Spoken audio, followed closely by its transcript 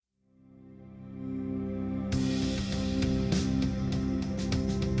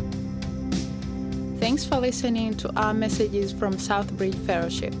Thanks for listening to our messages from Southbridge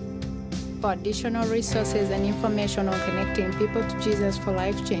Fellowship. For additional resources and information on connecting people to Jesus for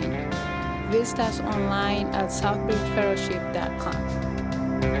life change, visit us online at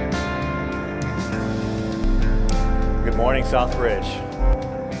southbridgefellowship.com. Good morning, Southbridge.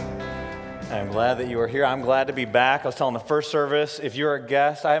 I'm glad that you are here. I'm glad to be back. I was telling the first service, if you're a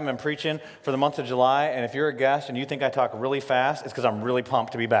guest, I haven't been preaching for the month of July, and if you're a guest and you think I talk really fast, it's because I'm really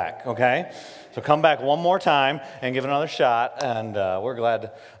pumped to be back, okay? So come back one more time and give it another shot, and we're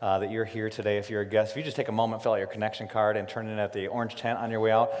glad that you're here today. If you're a guest, if you just take a moment, fill out your connection card, and turn it in at the orange tent on your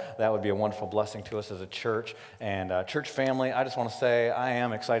way out, that would be a wonderful blessing to us as a church. And church family, I just want to say I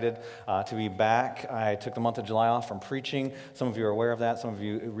am excited to be back. I took the month of July off from preaching. Some of you are aware of that. Some of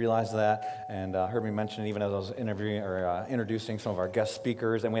you realize that, and heard me mention it even as I was introducing some of our guest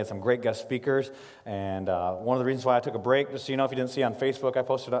speakers, and we had some great guest speakers. And one of the reasons why I took a break, just so you know, if you didn't see on Facebook, I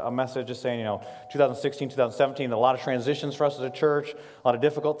posted a message just saying, 2016, 2017, a lot of transitions for us as a church, a lot of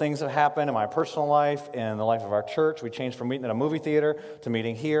difficult things have happened in my personal life, in the life of our church. We changed from meeting at a movie theater to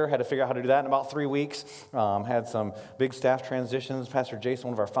meeting here, had to figure out how to do that in about 3 weeks, had some big staff transitions. Pastor Jason,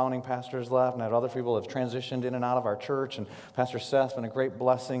 one of our founding pastors, left, and had other people that have transitioned in and out of our church, and Pastor Seth's been a great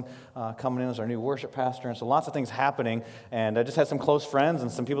blessing coming in as our new worship pastor, and so lots of things happening, and I just had some close friends and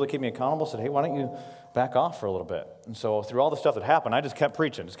some people that keep me accountable said, hey, why don't you back off for a little bit? And so through all the stuff that happened, I just kept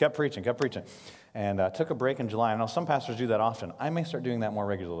preaching. And took a break in July. I know some pastors do that often. I may start doing that more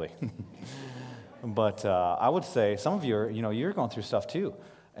regularly. But I would say some of you are, you're going through stuff too.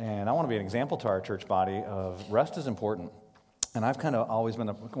 And I want to be an example to our church body of rest is important. And I've kind of always been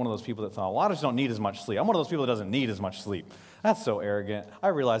one of those people that thought, well, I just don't need as much sleep. I'm one of those people that doesn't need as much sleep. That's so arrogant. I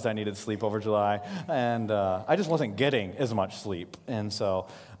realized I needed sleep over July, and I just wasn't getting as much sleep. And so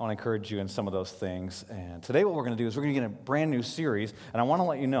I want to encourage you in some of those things. And today what we're going to do is we're going to get a brand new series, and I want to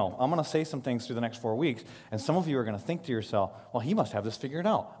let you know, I'm going to say some things through the next 4 weeks, and some of you are going to think to yourself, well, he must have this figured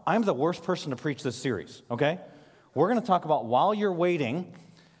out. I'm the worst person to preach this series, okay? We're going to talk about while you're waiting.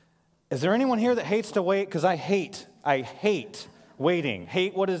 Is there anyone here that hates to wait? Because I hate waiting.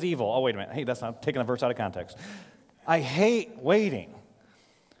 Hate what is evil. Oh, wait a minute. Hey, that's not taking a verse out of context. I hate waiting.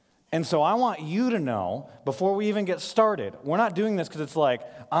 And so I want you to know, before we even get started, we're not doing this because it's like,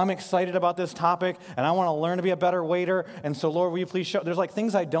 I'm excited about this topic, and I want to learn to be a better waiter, and so, Lord, will you please show? There's like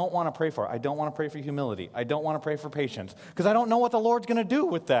things I don't want to pray for. I don't want to pray for humility. I don't want to pray for patience, because I don't know what the Lord's going to do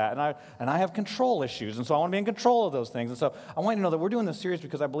with that, and I have control issues, and so I want to be in control of those things. And so I want you to know that we're doing this series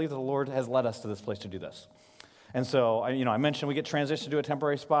because I believe that the Lord has led us to this place to do this. And so, I mentioned we get transitioned to a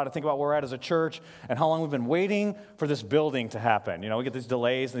temporary spot. I think about where we're at as a church and how long we've been waiting for this building to happen. We get these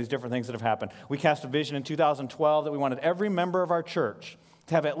delays and these different things that have happened. We cast a vision in 2012 that we wanted every member of our church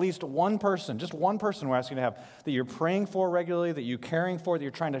to have at least one person, just one person we're asking to have, that you're praying for regularly, that you're caring for, that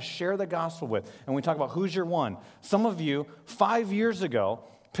you're trying to share the gospel with. And we talk about who's your one. Some of you, 5 years ago,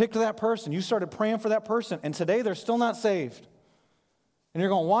 picked that person. You started praying for that person, and today they're still not saved. And you're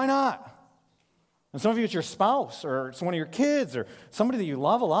going, why not? And some of you, it's your spouse, or it's one of your kids, or somebody that you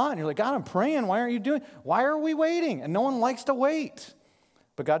love a lot, and you're like, God, I'm praying. Why aren't you doing? Why are we waiting? And no one likes to wait.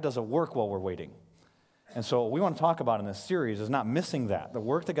 But God does a work while we're waiting. And so what we want to talk about in this series is not missing that, the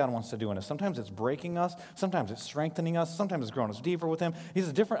work that God wants to do in us. Sometimes it's breaking us. Sometimes it's strengthening us. Sometimes it's growing us deeper with Him.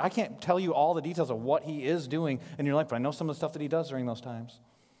 I can't tell you all the details of what He is doing in your life, but I know some of the stuff that He does during those times.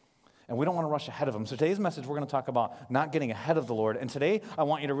 And we don't want to rush ahead of Him. So today's message, we're going to talk about not getting ahead of the Lord. And today, I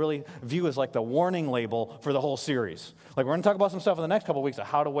want you to really view as like the warning label for the whole series. Like, we're going to talk about some stuff in the next couple of weeks of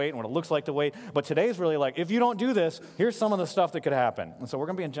how to wait and what it looks like to wait. But today's really like, if you don't do this, here's some of the stuff that could happen. And so we're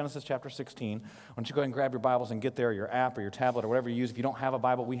going to be in Genesis chapter 16. Why don't you go ahead and grab your Bibles and get there, your app or your tablet or whatever you use. If you don't have a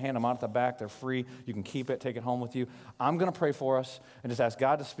Bible, we hand them out at the back. They're free. You can keep it, take it home with you. I'm going to pray for us and just ask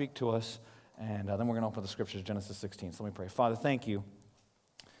God to speak to us. And then we're going to open the scriptures, Genesis 16. So let me pray. Father, thank you.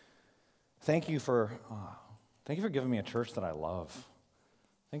 Thank you for giving me a church that I love.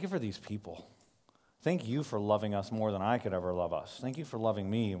 Thank you for these people. Thank you for loving us more than I could ever love us. Thank you for loving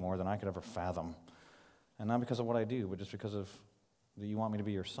me more than I could ever fathom. And not because of what I do, but just because of that you want me to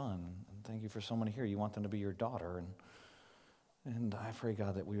be your son. And thank you for so many here. You want them to be your daughter. And I pray,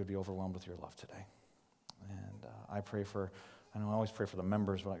 God, that we would be overwhelmed with your love today. And I always pray for the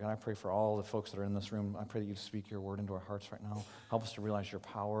members, but God, I pray for all the folks that are in this room. I pray that you'd speak your word into our hearts right now. Help us to realize your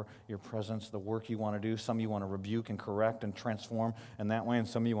power, your presence, the work you want to do. Some you want to rebuke and correct and transform in that way, and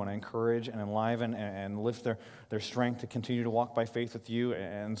some you want to encourage and enliven and lift their strength to continue to walk by faith with you.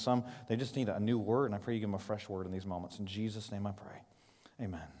 And some, they just need a new word, and I pray you give them a fresh word in these moments. In Jesus' name I pray.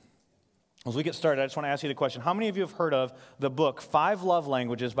 Amen. As we get started, I just want to ask you the question. How many of you have heard of the book, Five Love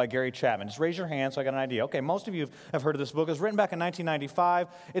Languages by Gary Chapman? Just raise your hand so I got an idea. Okay, most of you have heard of this book. It was written back in 1995.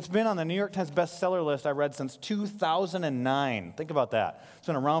 It's been on the New York Times bestseller list I read since 2009. Think about that. It's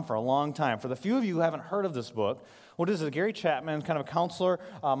been around for a long time. For the few of you who haven't heard of this book, what is it? Gary Chapman, kind of a counselor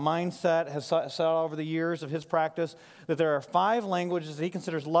mindset, has saw over the years of his practice that there are 5 languages that he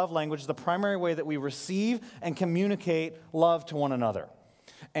considers love languages, the primary way that we receive and communicate love to one another.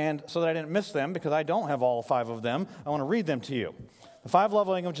 And so that I didn't miss them, because I don't have all 5 of them, I want to read them to you. The 5 love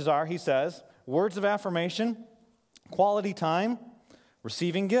languages are, he says, words of affirmation, quality time,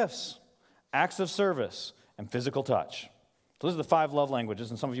 receiving gifts, acts of service, and physical touch. So those are the 5 love languages,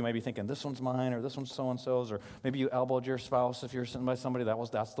 and some of you may be thinking, this one's mine, or this one's so-and-so's, or maybe you elbowed your spouse if you're sitting by somebody,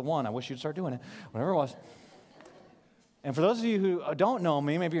 that's the one. I wish you'd start doing it, whatever it was. And for those of you who don't know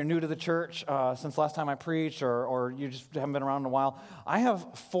me, maybe you're new to the church since last time I preached, or you just haven't been around in a while, I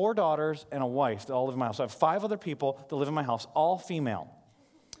have 4 daughters and a wife that all live in my house. So I have 5 other people that live in my house, all female.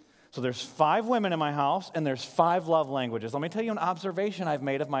 So there's 5 women in my house, and there's 5 love languages. Let me tell you an observation I've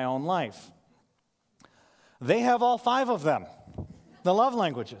made of my own life. They have all 5 of them, the love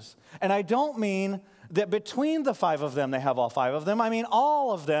languages. And I don't mean that between the 5 of them they have all 5 of them. I mean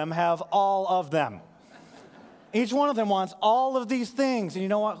all of them have all of them. Each one of them wants all of these things. And you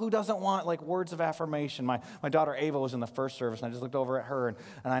know what? Who doesn't want, like, words of affirmation? My daughter Ava was in the first service, and I just looked over at her, and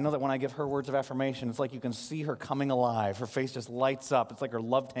I know that when I give her words of affirmation, it's like you can see her coming alive. Her face just lights up. It's like her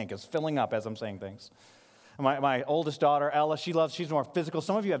love tank is filling up as I'm saying things. My oldest daughter, Ella, she's more physical.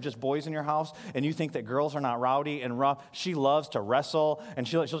 Some of you have just boys in your house, and you think that girls are not rowdy and rough. She loves to wrestle, and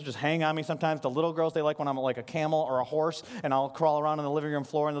she'll just hang on me sometimes. The little girls, they like when I'm like a camel or a horse, and I'll crawl around on the living room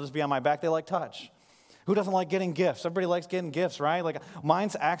floor, and they'll just be on my back. They like touch. Who doesn't like getting gifts? Everybody likes getting gifts, right? Like,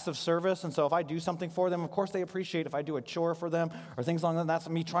 mine's acts of service, and so if I do something for them, of course they appreciate if I do a chore for them or things like that. That's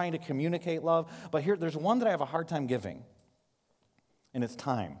me trying to communicate love. But there's one that I have a hard time giving, and it's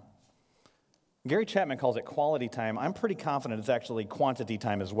time. Gary Chapman calls it quality time. I'm pretty confident it's actually quantity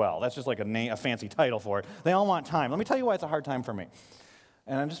time as well. That's just like a fancy title for it. They all want time. Let me tell you why it's a hard time for me.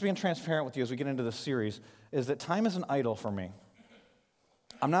 And I'm just being transparent with you as we get into this series, is that time is an idol for me.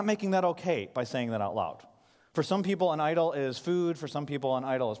 I'm not making that okay by saying that out loud. For some people, an idol is food. For some people, an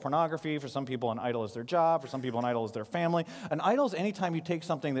idol is pornography. For some people, an idol is their job. For some people, an idol is their family. An idol is any time you take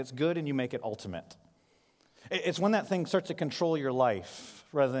something that's good and you make it ultimate. It's when that thing starts to control your life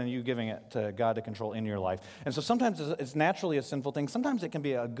rather than you giving it to God to control in your life. And so sometimes it's naturally a sinful thing. Sometimes it can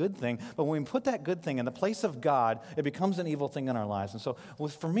be a good thing. But when we put that good thing in the place of God, it becomes an evil thing in our lives. And so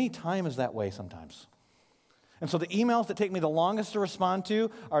for me, time is that way sometimes. And so the emails that take me the longest to respond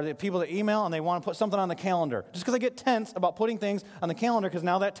to are the people that email and they want to put something on the calendar. Just because I get tense about putting things on the calendar because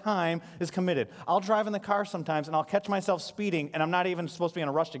now that time is committed. I'll drive in the car sometimes and I'll catch myself speeding and I'm not even supposed to be in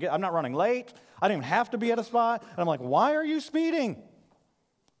a rush to get. I'm not running late. I don't even have to be at a spot. And I'm like, why are you speeding?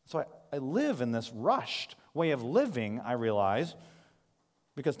 So I live in this rushed way of living, I realize,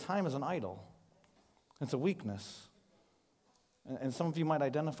 because time is an idol. It's a weakness. And some of you might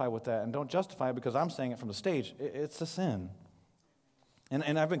identify with that and don't justify it because I'm saying it from the stage. It's a sin.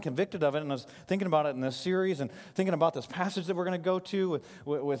 And I've been convicted of it, and I was thinking about it in this series and thinking about this passage that we're going to go to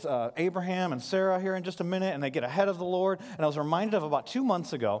with Abraham and Sarah here in just a minute, and they get ahead of the Lord. And I was reminded of about 2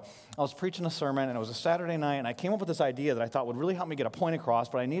 months ago, I was preaching a sermon, and it was a Saturday night, and I came up with this idea that I thought would really help me get a point across,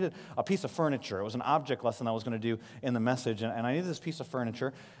 but I needed a piece of furniture. It was an object lesson I was going to do in the message, and I needed this piece of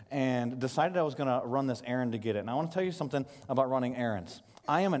furniture, and decided I was going to run this errand to get it. And I want to tell you something about running errands.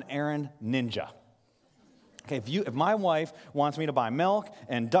 I am an errand ninja. Okay, if my wife wants me to buy milk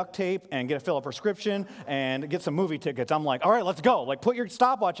and duct tape and fill a prescription and get some movie tickets, I'm like, all right, let's go. Like, put your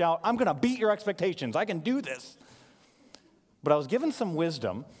stopwatch out. I'm going to beat your expectations. I can do this. But I was given some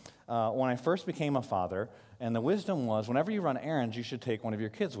wisdom when I first became a father, and the wisdom was whenever you run errands, you should take one of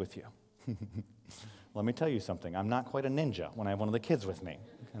your kids with you. Let me tell you something. I'm not quite a ninja when I have one of the kids with me.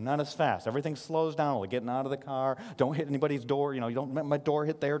 I'm not as fast. Everything slows down. Like getting out of the car. Don't hit anybody's door. You don't let my door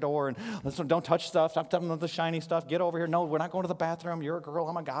hit their door. And don't touch stuff. Stop touching the shiny stuff. Get over here. No, we're not going to the bathroom. You're a girl.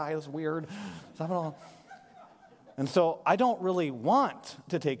 I'm a guy. That's weird. Stop it all. And so I don't really want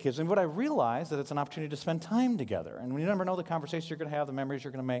to take kids with me, but I realize that it's an opportunity to spend time together. And you never know the conversations you're going to have, the memories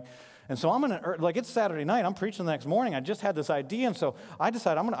you're going to make. And so it's Saturday night. I'm preaching the next morning. I just had this idea. And so I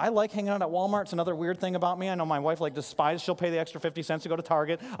decided I like hanging out at Walmart. It's another weird thing about me. I know my wife despises. She'll pay the extra 50 cents to go to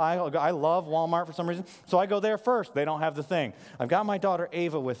Target. I love Walmart for some reason. So I go there first. They don't have the thing. I've got my daughter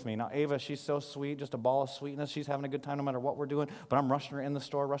Ava with me. Now, Ava, she's so sweet, just a ball of sweetness. She's having a good time no matter what we're doing. But I'm rushing her in the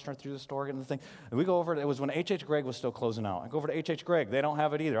store, rushing her through the store, getting the thing. And we go over, it was when H.H. Gregg was still closing out. I go over to H.H. Gregg. They don't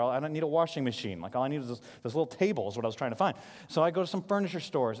have it either. I don't need a washing machine. All I need is this little table is what I was trying to find. So I go to some furniture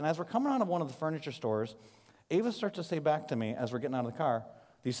stores. And as we're coming out of one of the furniture stores, Ava starts to say back to me as we're getting out of the car,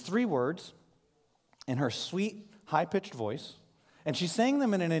 these 3 words in her sweet, high-pitched voice, and she's saying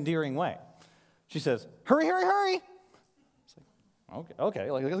them in an endearing way. She says, hurry, hurry, hurry. It's like,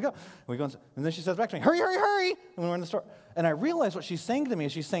 okay, like, let's go. And then she says back to me, hurry, hurry, hurry. And we're in the store. And I realize what she's saying to me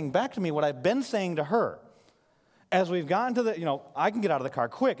is she's saying back to me what I've been saying to her. As we've gotten to the, I can get out of the car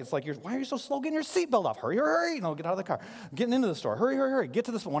quick. It's like, why are you so slow getting your seatbelt off? Hurry, hurry, hurry. Get out of the car. Getting into the store. Hurry, hurry, hurry. Get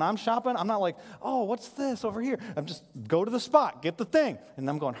to this. When I'm shopping, I'm not like, oh, what's this over here? I'm just go to the spot, get the thing. And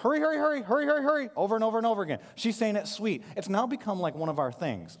I'm going, hurry, hurry, hurry, hurry, hurry, hurry, over and over and over again. She's saying it sweet. It's now become like one of our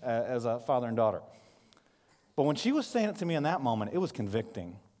things as a father and daughter. But when she was saying it to me in that moment, it was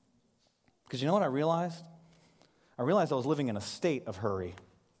convicting. Because you know what I realized? I realized I was living in a state of hurry.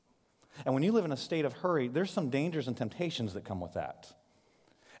 And when you live in a state of hurry, there's some dangers and temptations that come with that.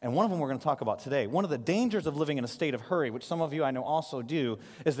 And one of them we're going to talk about today. One of the dangers of living in a state of hurry, which some of you I know also do,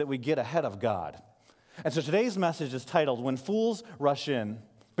 is that we get ahead of God. And so today's message is titled, When Fools Rush In,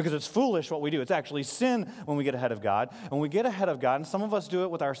 because it's foolish what we do. It's actually sin when we get ahead of God. And when we get ahead of God, and some of us do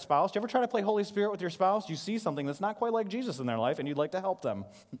it with our spouse. Do you ever try to play Holy Spirit with your spouse? You see something that's not quite like Jesus in their life, and you'd like to help them.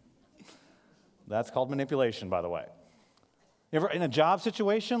 That's called manipulation, by the way. You ever in a job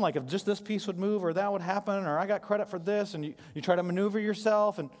situation, like if just this piece would move or that would happen, or I got credit for this, and you try to maneuver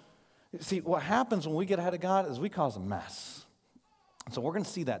yourself. And see, what happens when we get ahead of God is we cause a mess. And so we're going to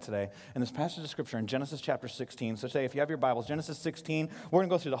see that today in this passage of Scripture in Genesis chapter 16. So today, if you have your Bibles, Genesis 16, we're going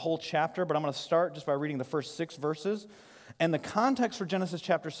to go through the whole chapter, but I'm going to start just by reading the first 6 verses. And the context for Genesis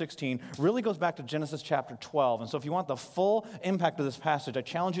chapter 16 really goes back to Genesis chapter 12. And so if you want the full impact of this passage, I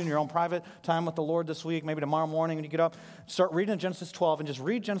challenge you in your own private time with the Lord this week, maybe tomorrow morning when you get up, start reading Genesis 12 and just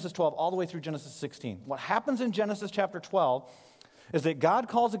read Genesis 12 all the way through Genesis 16. What happens in Genesis chapter 12 is that God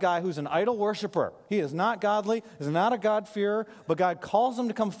calls a guy who's an idol worshiper. He is not godly, is not a God-fearer, but God calls him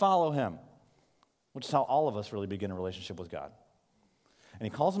to come follow him, which is how all of us really begin a relationship with God. And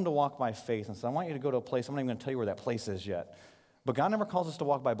he calls him to walk by faith and says, I want you to go to a place, I'm not even going to tell you where that place is yet. But God never calls us to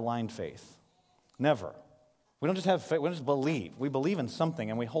walk by blind faith. Never. We don't just have faith, we don't just believe. We believe in something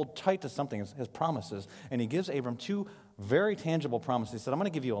and we hold tight to something, his promises. And he gives Abram 2 very tangible promises. He said, I'm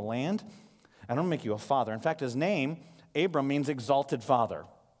going to give you a land and I'm going to make you a father. In fact, his name, Abram, means exalted father.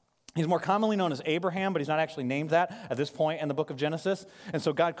 He's more commonly known as Abraham, but he's not actually named that at this point in the book of Genesis. And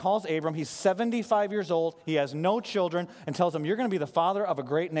so God calls Abram. He's 75 years old. He has no children and tells him, you're going to be the father of a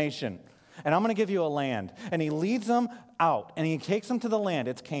great nation. And I'm going to give you a land. And he leads them out, and he takes them to the land.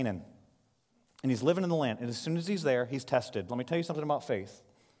 It's Canaan. And he's living in the land. And as soon as he's there, he's tested. Let me tell you something about faith.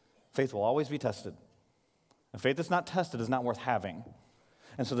 Faith will always be tested. A faith that's not tested is not worth having.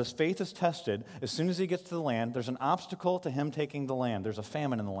 And so this faith is tested. As soon as he gets to the land, there's an obstacle to him taking the land. There's a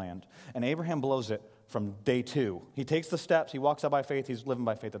famine in the land. And Abraham blows it from day 2. He takes the steps. He walks out by faith. He's living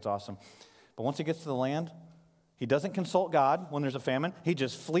by faith. That's awesome. But once he gets to the land, he doesn't consult God when there's a famine. He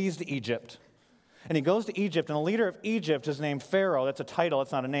just flees to Egypt. And he goes to Egypt, and the leader of Egypt is named Pharaoh. That's a title.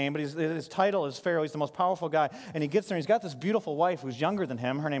 It's not a name, but his title is Pharaoh. He's the most powerful guy. And he gets there, and he's got this beautiful wife who's younger than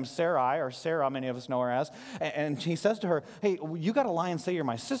him. Her name's Sarai, or Sarah, many of us know her as. And he says to her, hey, you got to lie and say you're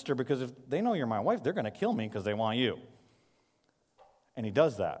my sister, because if they know you're my wife, they're going to kill me because they want you. And he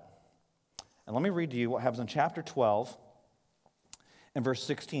does that. And let me read to you what happens in chapter 12 and verse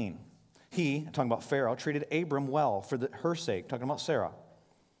 16. He, talking about Pharaoh, treated Abram well for her sake, talking about Sarah.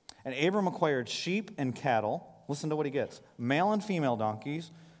 And Abram acquired sheep and cattle. Listen to what he gets. Male and female donkeys,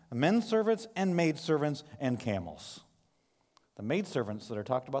 men servants and maidservants and camels. The maidservants that are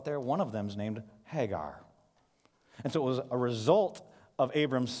talked about there, one of them is named Hagar. And so it was a result of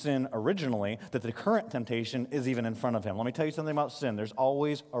Abram's sin originally that the current temptation is even in front of him. Let me tell you something about sin. There's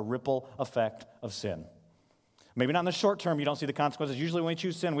always a ripple effect of sin. Maybe not in the short term, you don't see the consequences. Usually when we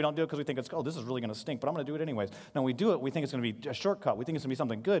choose sin, we don't do it because we think this is really going to stink, but I'm going to do it anyways. No, we do it, we think it's going to be a shortcut. We think it's going to be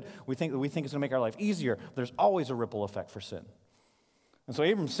something good. We think it's going to make our life easier. There's always a ripple effect for sin. And so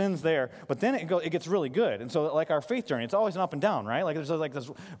Abram sins there, but then it gets really good. And so like our faith journey, it's always an up and down, right? Like there's like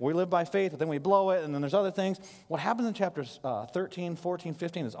this, we live by faith, but then we blow it, and then there's other things. What happens in chapters 13, 14,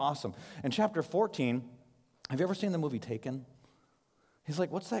 15 is awesome. In chapter 14, have you ever seen the movie Taken? He's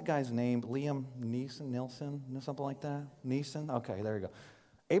like, what's that guy's name? Liam Neeson, something like that? Neeson? Okay, there you go.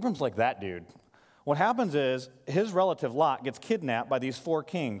 Abram's like that dude. What happens is his relative Lot gets kidnapped by these 4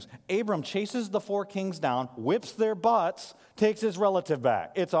 kings. Abram chases the 4 kings down, whips their butts, takes his relative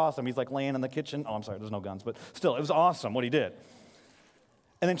back. It's awesome. He's like laying in the kitchen. Oh, I'm sorry, there's no guns, but still, it was awesome what he did.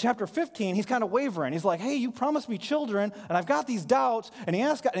 And then chapter 15, he's kind of wavering. He's like, hey, you promised me children, and I've got these doubts. And he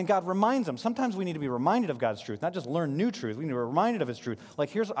asks God, and God reminds him. Sometimes we need to be reminded of God's truth, not just learn new truth. We need to be reminded of his truth.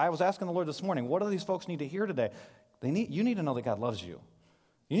 Like I was asking the Lord this morning, what do these folks need to hear today? You need to know that God loves you.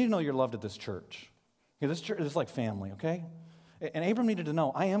 You need to know you're loved at this church. Okay, this church is like family, okay? And Abram needed to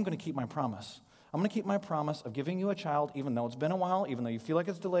know, I am going to keep my promise. I'm going to keep my promise of giving you a child, even though it's been a while, even though you feel like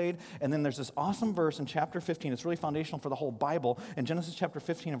it's delayed. And then there's this awesome verse in chapter 15. It's really foundational for the whole Bible. In Genesis chapter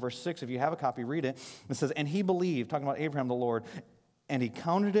 15 and verse 6, if you have a copy, read it. It says, and he believed, talking about Abraham the Lord, and he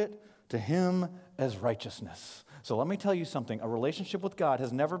counted it to him as righteousness. So let me tell you something. A relationship with God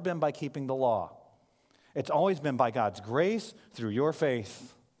has never been by keeping the law. It's always been by God's grace through your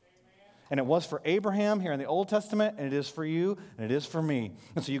faith. And it was for Abraham here in the Old Testament, and it is for you, and it is for me.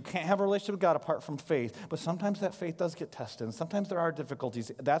 And so you can't have a relationship with God apart from faith. But sometimes that faith does get tested, and sometimes there are difficulties.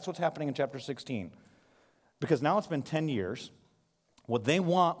 That's what's happening in chapter 16. Because now it's been 10 years. What they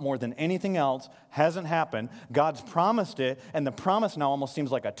want more than anything else hasn't happened. God's promised it, and the promise now almost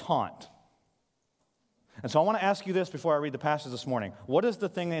seems like a taunt. And so I want to ask you this before I read the passage this morning. What is the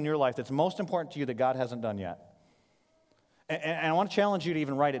thing in your life that's most important to you that God hasn't done yet? And I want to challenge you to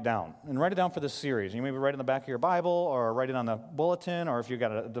even write it down. And write it down for this series. You maybe write it in the back of your Bible, or write it on the bulletin, or if you've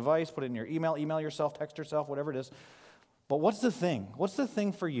got a device, put it in your email yourself, text yourself, whatever it is. But what's the thing? What's the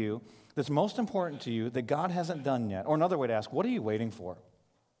thing for you that's most important to you that God hasn't done yet? Or another way to ask, what are you waiting for?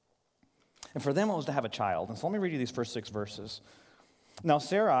 And for them, it was to have a child. And so let me read you these first 6 verses. Now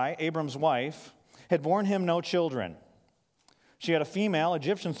Sarai, Abram's wife, had borne him no children. She had a female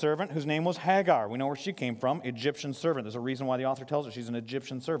Egyptian servant whose name was Hagar. We know where she came from, Egyptian servant. There's a reason why the author tells us she's an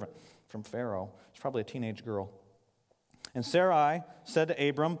Egyptian servant from Pharaoh. She's probably a teenage girl. And Sarai said to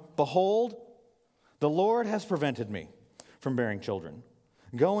Abram, behold, the Lord has prevented me from bearing children.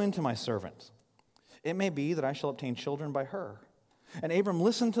 Go into my servant. It may be that I shall obtain children by her. And Abram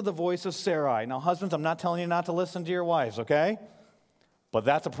listened to the voice of Sarai. Now, husbands, I'm not telling you not to listen to your wives, okay? But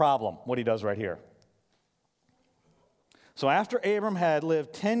that's a problem, what he does right here. So after Abram had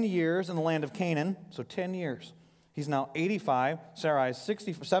lived 10 years in the land of Canaan, so 10 years, he's now 85, Sarai is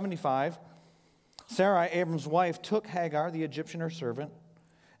 75. Sarai, Abram's wife, took Hagar, the Egyptian, her servant,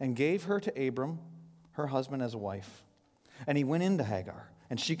 and gave her to Abram, her husband, as a wife. And he went into Hagar,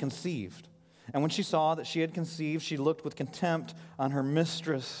 and she conceived. And when she saw that she had conceived, she looked with contempt on her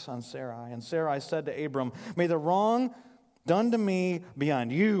mistress, on Sarai. And Sarai said to Abram, may the wrong done to me be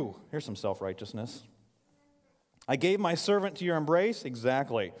on you. Here's some self-righteousness. I gave my servant to your embrace.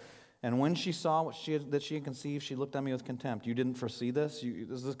 Exactly. And when she saw that she had conceived, she looked on me with contempt. You didn't foresee this?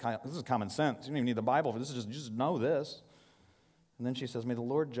 This is common sense. You don't even need the Bible for this. You just know this. And then she says, may the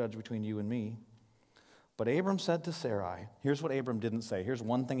Lord judge between you and me. But Abram said to Sarai, here's what Abram didn't say. Here's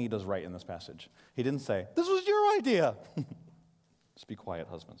one thing he does right in this passage. He didn't say, this was your idea. Just be quiet,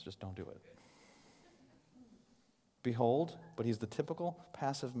 husbands. Just don't do it. Behold, but he's the typical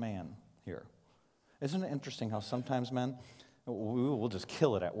passive man here. Isn't it interesting how sometimes men, we'll just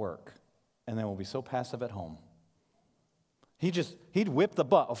kill it at work, and then we'll be so passive at home. He'd whip the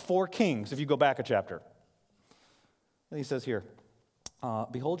butt of 4 kings if you go back a chapter. Then he says here,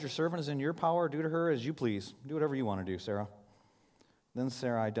 behold, your servant is in your power. Do to her as you please. Do whatever you want to do, Sarah. Then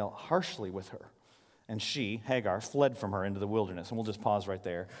Sarai dealt harshly with her, and she, Hagar, fled from her into the wilderness. And we'll just pause right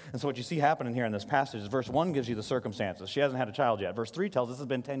there. And so what you see happening here in this passage is verse 1 gives you the circumstances. She hasn't had a child yet. Verse 3 tells us it's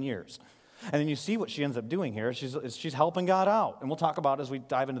been 10 years. And then you see what she ends up doing here. She's helping God out. And we'll talk about, as we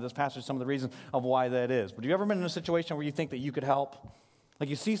dive into this passage, some of the reasons of why that is. But have you ever been in a situation where you think that you could help? Like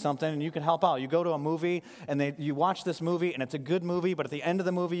you see something and you can help out. You go to a movie and you watch this movie and it's a good movie, but at the end of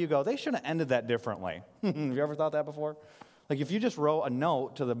the movie you go, they should have ended that differently. Have you ever thought that before? Like if you just wrote a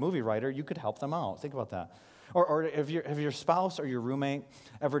note to the movie writer, you could help them out. Think about that. Or have your spouse or your roommate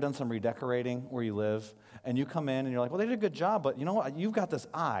ever done some redecorating where you live, and you come in and you're like, well, they did a good job, but you know what? You've got this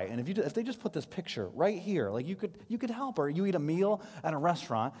eye, and if they just put this picture right here, like you could help. Or you eat a meal at a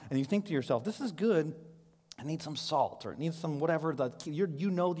restaurant, and you think to yourself, this is good. It needs some salt, or it needs some whatever. You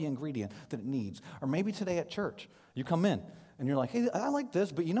know the ingredient that it needs. Or maybe today at church, you come in and you're like, hey, I like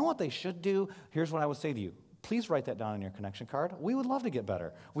this, but you know what they should do? Here's what I would say to you. Please write that down on your connection card. We would love to get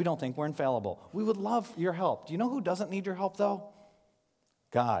better. We don't think we're infallible. We would love your help. Do you know who doesn't need your help, though?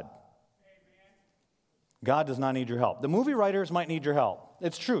 God. God does not need your help. The movie writers might need your help.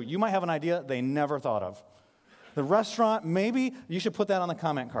 It's true. You might have an idea they never thought of. The restaurant, maybe you should put that on the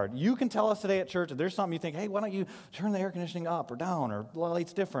comment card. You can tell us today at church if there's something you think, hey, why don't you turn the air conditioning up or down, or the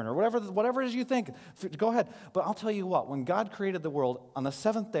lights different, or whatever it is you think. Go ahead. But I'll tell you what, when God created the world, on the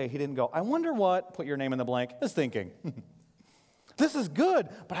 7th day, he didn't go, I wonder what, put your name in the blank, is thinking. This is good,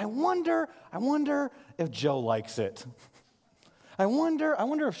 but I wonder if Joe likes it. I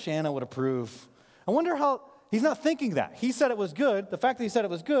wonder if Shanna would approve. I wonder how. He's not thinking that. He said it was good. The fact that he said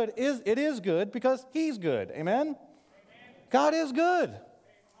it was good is good because he's good. Amen? Amen. God is good.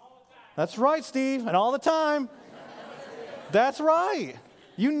 That's right, Steve. And all the time. That's right.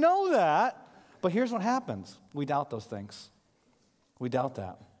 You know that. But here's what happens. We doubt those things. We doubt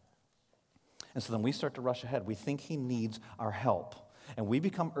that. And so then we start to rush ahead. We think he needs our help. And we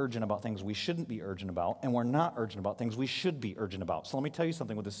become urgent about things we shouldn't be urgent about, and we're not urgent about things we should be urgent about. So let me tell you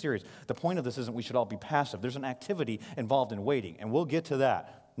something with this series. The point of this isn't we should all be passive. There's an activity involved in waiting, and we'll get to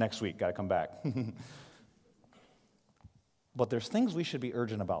that next week. Got to come back. But there's things we should be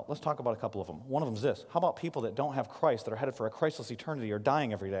urgent about. Let's talk about a couple of them. One of them is this. How about people that don't have Christ, that are headed for a Christless eternity, or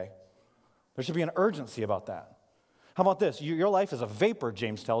dying every day? There should be an urgency about that. How about this? Your life is a vapor,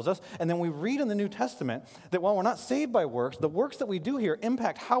 James tells us. And then we read in the New Testament that while we're not saved by works, the works that we do here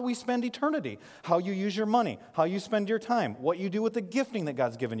impact how we spend eternity, how you use your money, how you spend your time, what you do with the gifting that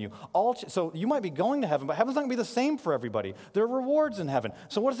God's given you. So you might be going to heaven, but heaven's not going to be the same for everybody. There are rewards in heaven.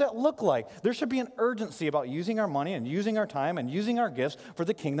 So what does that look like? There should be an urgency about using our money and using our time and using our gifts for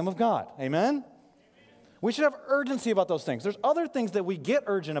the kingdom of God. Amen? We should have urgency about those things. There's other things that we get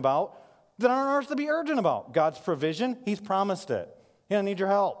urgent about that aren't ours to be urgent about. God's provision, he's promised it. He doesn't need your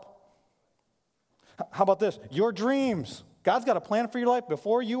help. How about this? Your dreams. God's got a plan for your life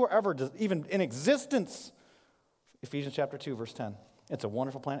before you were ever even in existence. Ephesians chapter 2, verse 10. It's a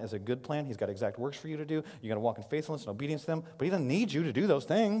wonderful plan. It's a good plan. He's got exact works for you to do. You got to walk in faithfulness and obedience to them. But he doesn't need you to do those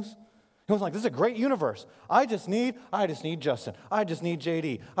things. He was like, this is a great universe. I just need Justin. I just need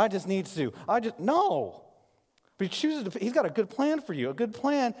JD. I just need Sue. No. But he chooses he's got a good plan for you, a good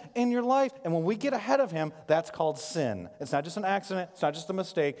plan in your life. And when we get ahead of him, that's called sin. It's not just an accident. It's not just a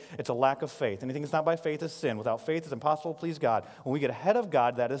mistake. It's a lack of faith. Anything that's not by faith is sin. Without faith, it's impossible to please God. When we get ahead of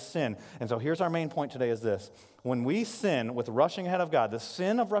God, that is sin. And so here's our main point today is this. When we sin with rushing ahead of God, the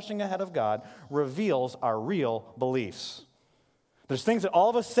sin of rushing ahead of God reveals our real beliefs. There's things that all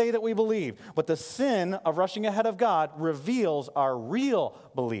of us say that we believe, but the sin of rushing ahead of God reveals our real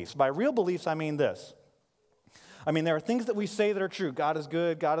beliefs. By real beliefs, I mean this. There are things that we say that are true. God is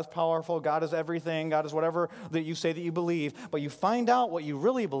good, God is powerful, God is everything, God is whatever that you say that you believe. But you find out what you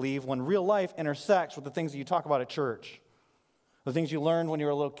really believe when real life intersects with the things that you talk about at church. The things you learned when you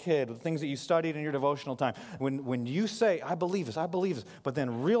were a little kid, the things that you studied in your devotional time. When you say, I believe this, but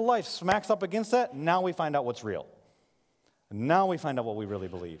then real life smacks up against that, now we find out what's real. Now we find out what we really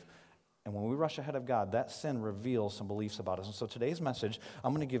believe. And when we rush ahead of God, that sin reveals some beliefs about us. And so today's message,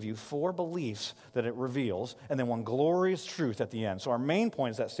 I'm going to give you 4 beliefs that it reveals, and then one glorious truth at the end. So our main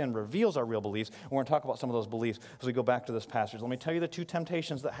point is that sin reveals our real beliefs, and we're going to talk about some of those beliefs as we go back to this passage. Let me tell you the 2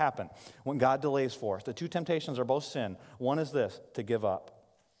 temptations that happen when God delays for us. The 2 temptations are both sin. One is this, to give up,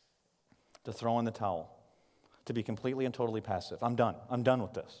 to throw in the towel, to be completely and totally passive. I'm done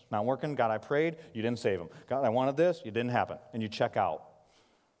with this. Not working. God, I prayed. You didn't save him. God, I wanted this. It didn't happen. And you check out.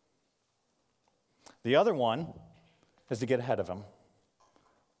 The other one is to get ahead of him.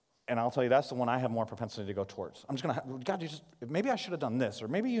 And I'll tell you, that's the one I have more propensity to go towards. I'm just going to, God, maybe I should have done this, or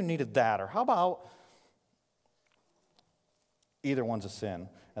maybe you needed that, or how about, either one's a sin,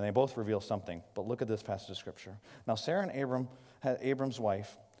 and they both reveal something. But look at this passage of Scripture. Now, Sarah and Abram's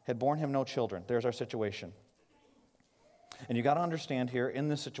wife, had borne him no children. There's our situation. And you got to understand here in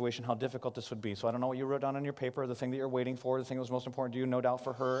this situation how difficult this would be. So I don't know what you wrote down on your paper, the thing that you're waiting for, the thing that was most important to you. No doubt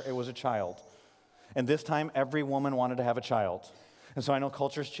for her, it was a child. And this time, every woman wanted to have a child. And so I know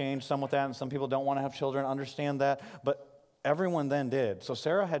cultures change some with that, and some people don't want to have children, understand that. But everyone then did. So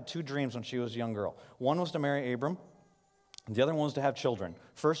Sarah had 2 dreams when she was a young girl. One was to marry Abram, and the other one was to have children.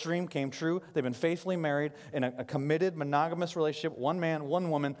 First dream came true. They've been faithfully married in a committed, monogamous relationship, one man, one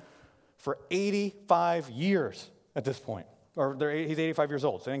woman, for 85 years at this point. Or he's 85 years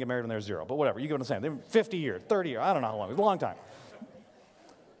old, so they didn't get married when they were 0. But whatever, you get what I'm saying. They've been 50 years, 30 years, I don't know how long. It was a long time.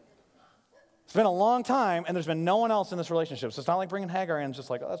 It's been a long time, and there's been no one else in this relationship. So it's not like bringing Hagar in, just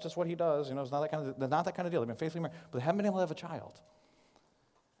like, oh, that's just what he does. It's not that kind of deal. They've been faithfully married, but they haven't been able to have a child.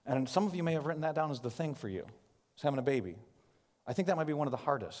 And some of you may have written that down as the thing for you, is having a baby. I think that might be one of the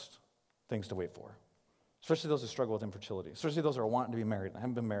hardest things to wait for, especially those who struggle with infertility, especially those who are wanting to be married and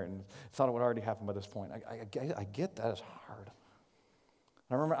haven't been married and thought it would already happen by this point. I get that it's hard.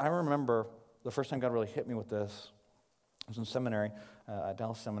 I remember the first time God really hit me with this. I was in seminary, at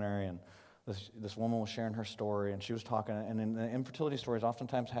Dallas Seminary, and this woman was sharing her story, and she was talking, and in the infertility stories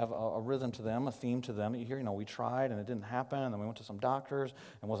oftentimes have a rhythm to them, a theme to them. You hear, we tried, and it didn't happen, and then we went to some doctors,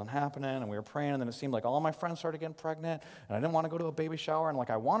 and it wasn't happening, and we were praying, and then it seemed like all my friends started getting pregnant, and I didn't want to go to a baby shower, and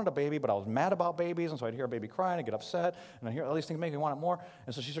I wanted a baby, but I was mad about babies, and so I'd hear a baby cry, and I'd get upset, and I'd hear all these things make me want it more,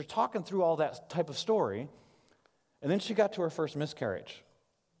 and so she started talking through all that type of story, and then she got to her first miscarriage,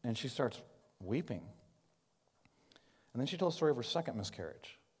 and she starts weeping. And then she told the story of her second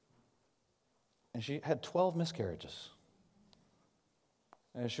miscarriage. And she had 12 miscarriages.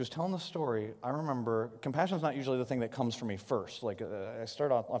 As she was telling the story, I remember compassion is not usually the thing that comes for me first. Like I start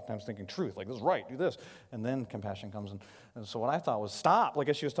off oftentimes thinking truth, like this is right, do this, and then compassion comes. And so what I thought was stop. Like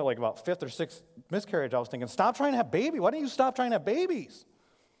as she was telling like about fifth or sixth miscarriage, I was thinking stop trying to have baby. Why don't you stop trying to have babies?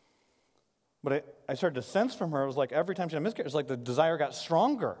 But I started to sense from her, it was like every time she had a miscarriage, it was like the desire got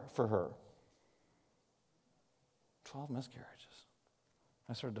stronger for her. 12 miscarriages.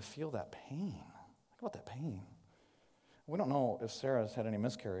 I started to feel that pain. Think about that pain. We don't know if Sarah's had any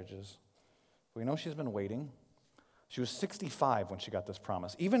miscarriages. We know she's been waiting. She was 65 when she got this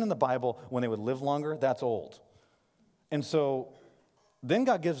promise. Even in the Bible, when they would live longer, that's old. And so then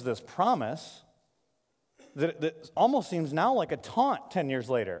God gives this promise that almost seems now like a taunt 10 years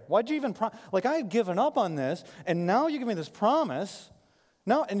later. Why'd you even like I had given up on this, and now you give me this promise.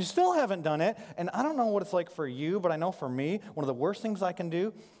 No, and you still haven't done it. And I don't know what it's like for you, but I know for me, one of the worst things I can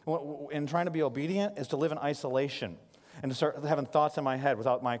do in trying to be obedient is to live in isolation. And to start having thoughts in my head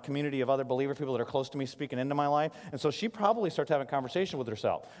without my community of other believers, people that are close to me speaking into my life. And so she probably starts having a conversation with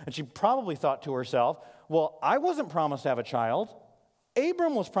herself. And she probably thought to herself, well, I wasn't promised to have a child.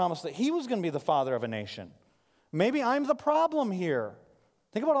 Abram was promised that he was going to be the father of a nation. Maybe I'm the problem here.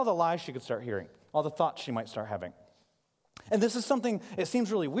 Think about all the lies she could start hearing, all the thoughts she might start having. And this is something, it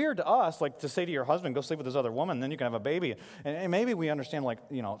seems really weird to us, like to say to your husband, go sleep with this other woman, and then you can have a baby. And maybe we understand like,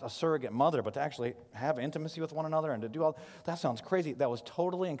 a surrogate mother, but to actually have intimacy with one another and to do all, that sounds crazy. That was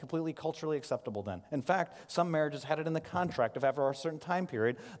totally and completely culturally acceptable then. In fact, some marriages had it in the contract if after a certain time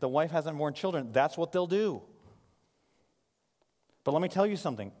period, the wife hasn't born children, that's what they'll do. But let me tell you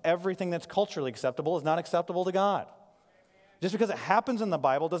something. Everything that's culturally acceptable is not acceptable to God. Just because it happens in the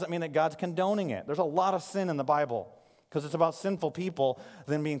Bible doesn't mean that God's condoning it. There's a lot of sin in the Bible. Because it's about sinful people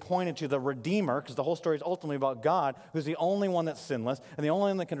then being pointed to the Redeemer, because the whole story is ultimately about God, who's the only one that's sinless and the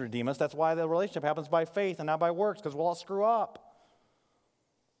only one that can redeem us. That's why the relationship happens by faith and not by works, because we'll all screw up.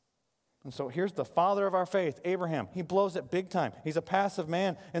 And so here's the father of our faith, Abraham. He blows it big time. He's a passive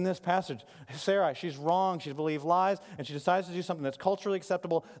man in this passage. Sarah, she's wrong. She's believed lies, and she decides to do something that's culturally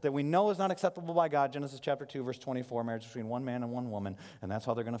acceptable that we know is not acceptable by God. Genesis chapter 2, verse 24, marriage between one man and one woman, and that's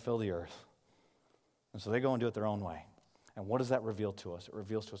how they're going to fill the earth. And so they go and do it their own way. And what does that reveal to us? It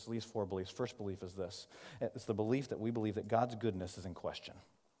reveals to us at least four beliefs. First belief is this. It's the belief that we believe that God's goodness is in question.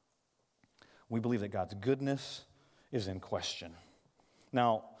 We believe that God's goodness is in question.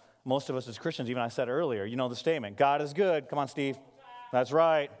 Now, most of us as Christians, even I said earlier, you know the statement, God is good. Come on, Steve. That's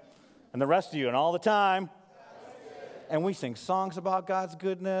right. And the rest of you, and all the time. And we sing songs about God's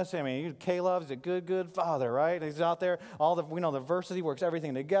goodness. I mean, Caleb's a good, good father, right? He's out there. We know the verses. He works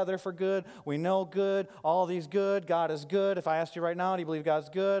everything together for good. We know good. All these good. God is good. If I asked you right now, do you believe God's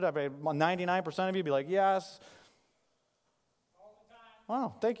good? I bet 99% of you would be like, yes. All the time.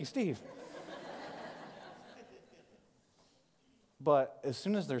 Wow, thank you, Steve. But as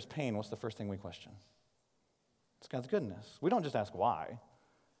soon as there's pain, what's the first thing we question? It's God's goodness. We don't just ask why.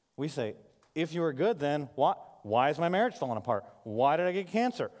 We say, if you are good, then what? Why is my marriage falling apart? Why did I get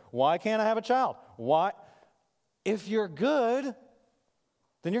cancer? Why can't I have a child? Why? If you're good,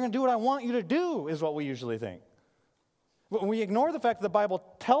 then you're going to do what I want you to do, is what we usually think. When we ignore the fact that the Bible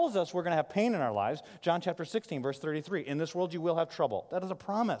tells us we're going to have pain in our lives, John chapter 16, verse 33, in this world you will have trouble. That is a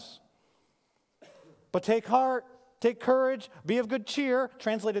promise. But take heart, take courage, be of good cheer,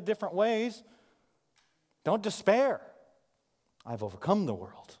 translated different ways. Don't despair. I've overcome the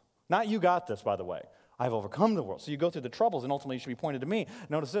world. Not you got this, by the way. I've overcome the world. So you go through the troubles, and ultimately you should be pointed to me.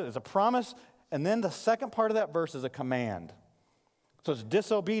 Notice it, it's a promise, and then the second part of that verse is a command. So it's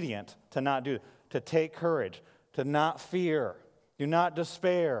disobedient to not do, to take courage, to not fear, do not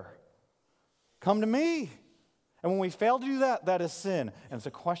despair. Come to me. And when we fail to do that, that is sin, and it's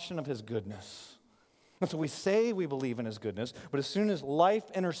a question of his goodness. And so we say we believe in his goodness, but as soon as life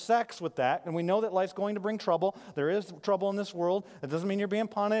intersects with that, and we know that life's going to bring trouble, there is trouble in this world. It doesn't mean you're being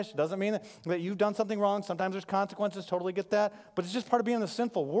punished. It doesn't mean that you've done something wrong. Sometimes there's consequences, totally get that. But it's just part of being in the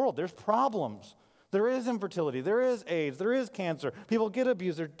sinful world. There's problems. There is infertility. There is AIDS. There is cancer. People get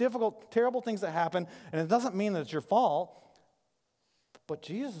abused. There are difficult, terrible things that happen, and it doesn't mean that it's your fault. But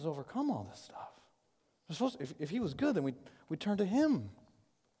Jesus has overcome all this stuff. If he was good, then we'd turn to him.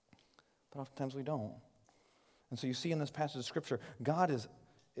 But oftentimes we don't. And so you see in this passage of Scripture, God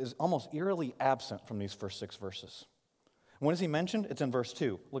is almost eerily absent from these first 6 verses. When is he mentioned? It's in verse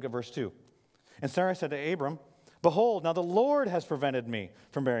 2. Look at verse 2. And Sarah said to Abram, behold, now the Lord has prevented me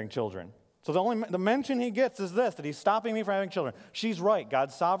from bearing children. So the mention he gets is this, that he's stopping me from having children. She's right.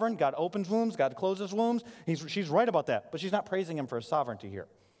 God's sovereign. God opens wombs. God closes wombs. She's right about that. But she's not praising him for his sovereignty here.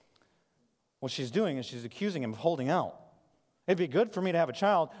 What she's doing is she's accusing him of holding out. It'd be good for me to have a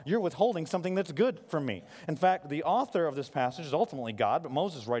child. You're withholding something that's good from me. In fact, the author of this passage is ultimately God, but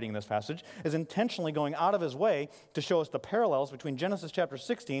Moses writing this passage is intentionally going out of his way to show us the parallels between Genesis chapter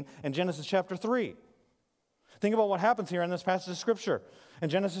 16 and Genesis chapter 3. Think about what happens here in this passage of Scripture. In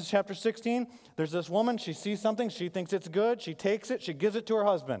Genesis chapter 16, there's this woman. She sees something. She thinks it's good. She takes it. She gives it to her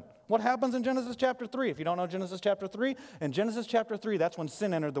husband. What happens in Genesis chapter 3? If you don't know Genesis chapter 3, in Genesis chapter 3, that's when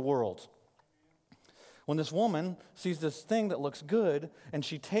sin entered the world. When this woman sees this thing that looks good, and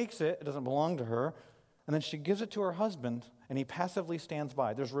she takes it, it doesn't belong to her, and then she gives it to her husband, and he passively stands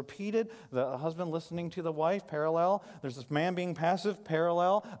by. There's repeated, the husband listening to the wife, parallel. There's this man being passive,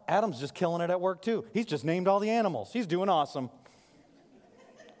 parallel. Adam's just killing it at work too. He's just named all the animals. He's doing awesome.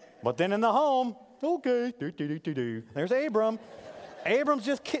 But then in the home, okay, there's Abram. Abram's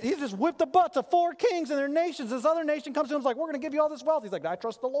he's just whipped the butts of 4 kings and their nations. This other nation comes to him and is like, we're going to give you all this wealth. He's like, I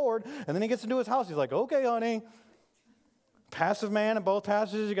trust the Lord. And then he gets into his house. He's like, okay, honey. Passive man in both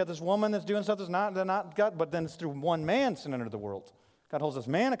passages. You got this woman that's doing stuff that's not God, but then it's through one man sin entered the world. God holds this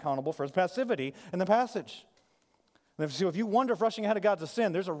man accountable for his passivity in the passage. And so if you wonder if rushing ahead of God's a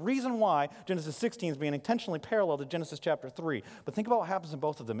sin, there's a reason why Genesis 16 is being intentionally parallel to Genesis chapter 3. But think about what happens in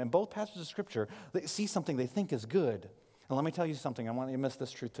both of them. In both passages of Scripture, they see something they think is good. And let me tell you something. I want you to miss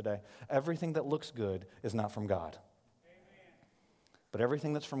this truth today. Everything that looks good is not from God. Amen. But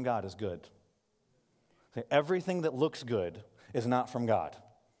everything that's from God is good. Everything that looks good is not from God.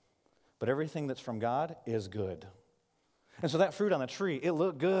 But everything that's from God is good. And so that fruit on the tree, it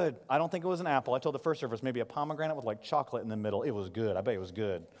looked good. I don't think it was an apple. I told the first service maybe a pomegranate with like chocolate in the middle. It was good. I bet it was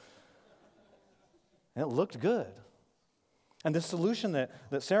good. And it looked good. And this solution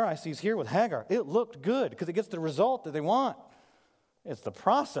that Sarai sees here with Hagar, it looked good because it gets the result that they want. It's the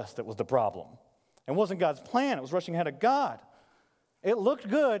process that was the problem. It wasn't God's plan. It was rushing ahead of God. It looked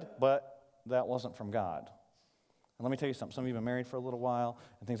good, but that wasn't from God. And let me tell you something. Some of you have been married for a little while,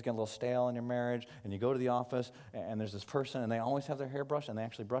 and things get a little stale in your marriage, and you go to the office, and there's this person, and they always have their hair brushed, and they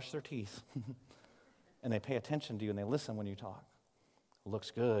actually brush their teeth. And they pay attention to you, and they listen when you talk. It looks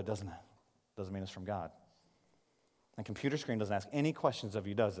good, doesn't it? Doesn't mean it's from God. And computer screen doesn't ask any questions of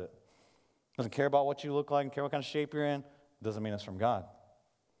you, does it? Doesn't care about what you look like, doesn't care what kind of shape you're in. Doesn't mean it's from God.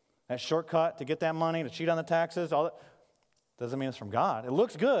 That shortcut to get that money, to cheat on the taxes, all that, doesn't mean it's from God. It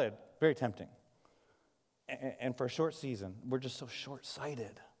looks good, very tempting. And for a short season, we're just so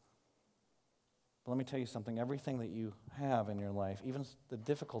short-sighted. But let me tell you something. Everything that you have in your life, even the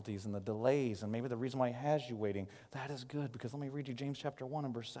difficulties and the delays and maybe the reason why he has you waiting, that is good. Because let me read you James chapter 1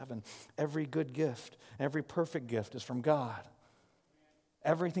 and verse 7. Every good gift, every perfect gift is from God.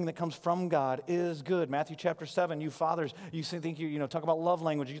 Everything that comes from God is good. Matthew chapter 7, you fathers, you think you talk about love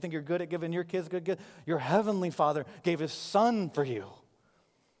language. You think you're good at giving your kids good gifts. Your heavenly Father gave his Son for you.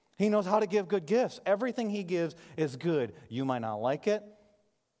 He knows how to give good gifts. Everything he gives is good. You might not like it.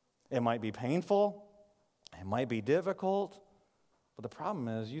 It might be painful. It might be difficult. But the problem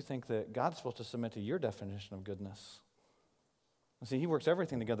is you think that God's supposed to submit to your definition of goodness. See, he works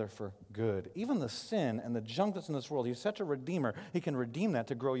everything together for good. Even the sin and the junk that's in this world, he's such a redeemer. He can redeem that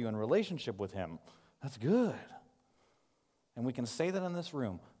to grow you in relationship with him. That's good. And we can say that in this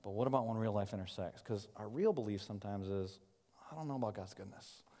room, but what about when real life intersects? Because our real belief sometimes is, I don't know about God's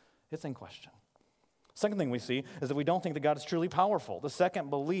goodness. It's in question. Second thing we see is that we don't think that God is truly powerful. The second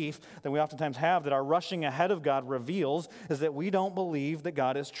belief that we oftentimes have that our rushing ahead of God reveals is that we don't believe that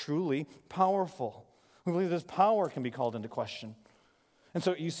God is truly powerful. We believe that his power can be called into question. And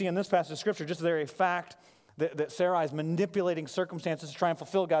so you see in this passage of Scripture, just the very fact that Sarai is manipulating circumstances to try and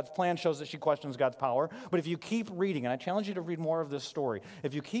fulfill God's plan shows that she questions God's power. But if you keep reading, and I challenge you to read more of this story,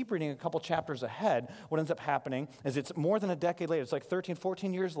 if you keep reading a couple chapters ahead, what ends up happening is it's more than a decade later. It's like 13,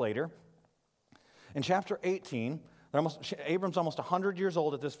 14 years later. In chapter 18, Abram's almost 100 years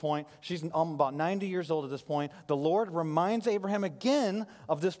old at this point. She's about 90 years old at this point. The Lord reminds Abraham again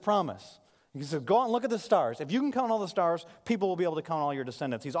of this promise. He says, go out and look at the stars. If you can count all the stars, people will be able to count all your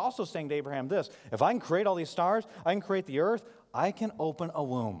descendants. He's also saying to Abraham this, if I can create all these stars, I can create the earth, I can open a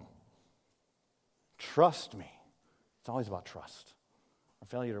womb. Trust me. It's always about trust. A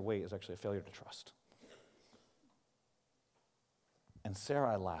failure to wait is actually a failure to trust. And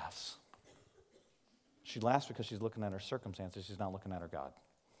Sarai laughs. She laughs because she's looking at her circumstances. She's not looking at her God.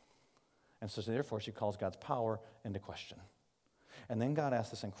 And so therefore, she calls God's power into question. And then God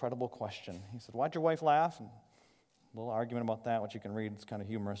asked this incredible question. He said, why'd your wife laugh? And a little argument about that, which you can read. It's kind of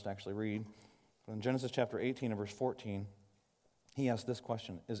humorous to actually read. But in Genesis chapter 18 and verse 14, he asked this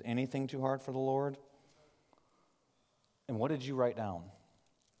question, is anything too hard for the Lord? And what did you write down?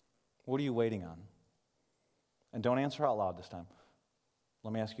 What are you waiting on? And don't answer out loud this time.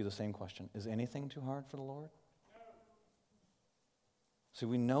 Let me ask you the same question. Is anything too hard for the Lord? See,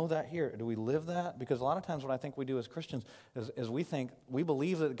 we know that here. Do we live that? Because a lot of times what I think we do as Christians is we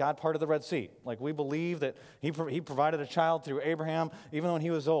believe that God parted the Red Sea. Like we believe that he provided a child through Abraham even when he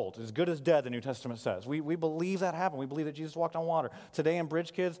was old. As good as dead, the New Testament says. We believe that happened. We believe that Jesus walked on water. Today in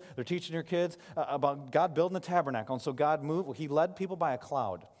Bridge Kids, they're teaching your kids about God building the tabernacle. And so God moved. He led people by a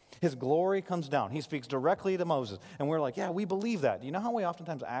cloud. His glory comes down. He speaks directly to Moses. And we're like, yeah, we believe that. Do you know how we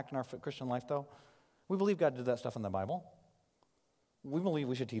oftentimes act in our Christian life, though? We believe God did that stuff in the Bible. We believe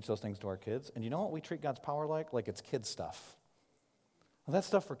we should teach those things to our kids. And you know what we treat God's power like? Like it's kid stuff. Well, that's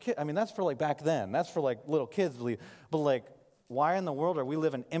stuff for kids. I mean, that's for like back then. That's for like little kids believe. But like, why in the world are we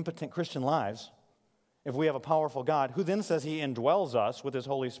living impotent Christian lives if we have a powerful God who then says he indwells us with his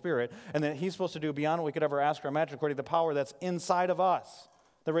Holy Spirit and that he's supposed to do beyond what we could ever ask or imagine according to the power that's inside of us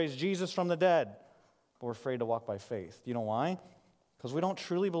that raised Jesus from the dead? But we're afraid to walk by faith. Do you know why? Because we don't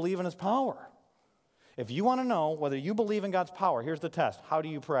truly believe in his power. If you want to know whether you believe in God's power, here's the test. How do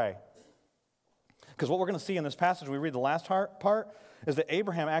you pray? Because what we're going to see in this passage, we read the last part, is that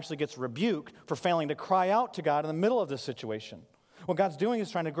Abraham actually gets rebuked for failing to cry out to God in the middle of this situation. What God's doing is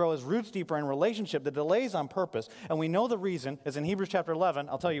trying to grow his roots deeper in relationship that delays on purpose. And we know the reason is in Hebrews chapter 11.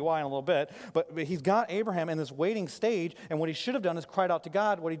 I'll tell you why in a little bit. But he's got Abraham in this waiting stage, and what he should have done is cried out to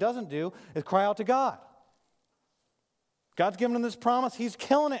God. What he doesn't do is cry out to God. God's given him this promise. He's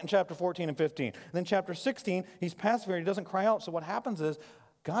killing it in chapter 14 and 15. And then chapter 16, he's passive. He doesn't cry out. So what happens is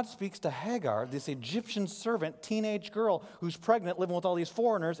God speaks to Hagar, this Egyptian servant, teenage girl who's pregnant, living with all these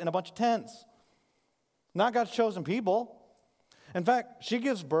foreigners in a bunch of tents. Not God's chosen people. In fact, she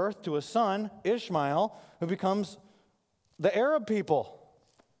gives birth to a son, Ishmael, who becomes the Arab people,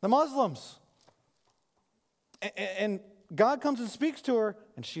 the Muslims. And God comes and speaks to her,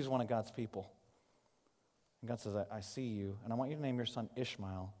 and she's one of God's people. And God says, I see you, and I want you to name your son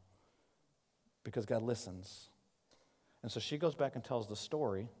Ishmael because God listens. And so she goes back and tells the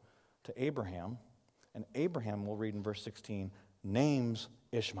story to Abraham, and Abraham, we'll read in verse 16, names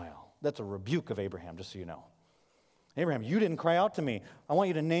Ishmael. That's a rebuke of Abraham, just so you know. Abraham, you didn't cry out to me. I want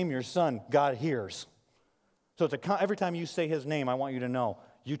you to name your son. God hears. So every time you say his name, I want you to know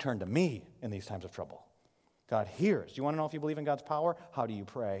you turn to me in these times of trouble. God hears. Do you want to know if you believe in God's power? How do you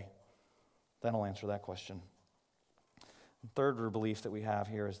pray? That'll answer that question. The third belief that we have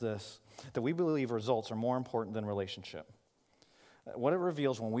here is this, that we believe results are more important than relationship. What it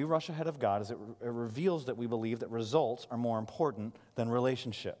reveals when we rush ahead of God is it reveals that we believe that results are more important than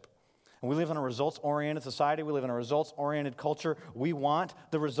relationship. And we live in a results-oriented society. We live in a results-oriented culture. We want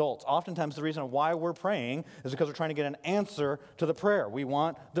the results. Oftentimes the reason why we're praying is because we're trying to get an answer to the prayer. We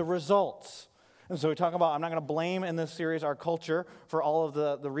want the results. And so we talk about, I'm not going to blame in this series our culture for all of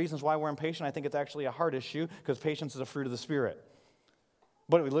the reasons why we're impatient. I think it's actually a heart issue because patience is a fruit of the Spirit.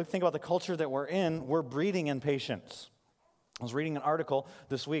 But if we think about the culture that we're in, we're breeding impatience. I was reading an article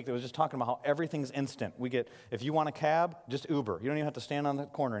this week that was just talking about how everything's instant. If you want a cab, just Uber. You don't even have to stand on the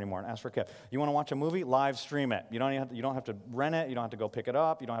corner anymore and ask for a cab. You want to watch a movie, live stream it. You don't have to rent it. You don't have to go pick it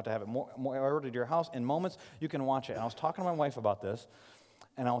up. You don't have to have it ordered to your house. In moments, you can watch it. And I was talking to my wife about this,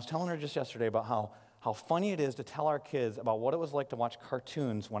 and I was telling her just yesterday about how funny it is to tell our kids about what it was like to watch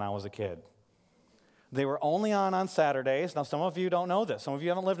cartoons when I was a kid. They were only on Saturdays. Now, some of you don't know this. Some of you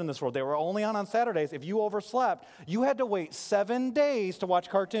haven't lived in this world. They were only on Saturdays. If you overslept, you had to wait 7 days to watch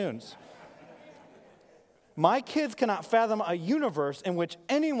cartoons. My kids cannot fathom a universe in which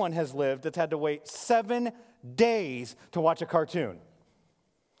anyone has lived that's had to wait 7 days to watch a cartoon.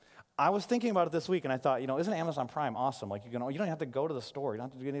 I was thinking about it this week, and I thought, isn't Amazon Prime awesome? Like, you don't have to go to the store. You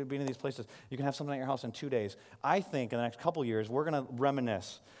don't have to be in these places. You can have something at your house in 2 days. I think in the next couple years, we're going to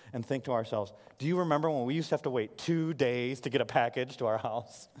reminisce and think to ourselves, do you remember when we used to have to wait 2 days to get a package to our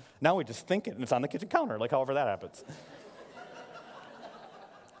house? Now we just think it, and it's on the kitchen counter, like however that happens.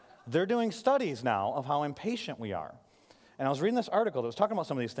 They're doing studies now of how impatient we are. And I was reading this article that was talking about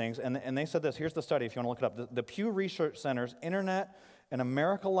some of these things, and they said this. Here's the study if you want to look it up. The Pew Research Center's Internet and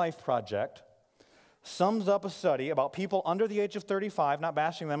America Life Project sums up a study about people under the age of 35, not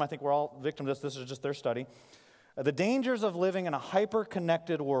bashing them. I think we're all victims of this. This is just their study. The dangers of living in a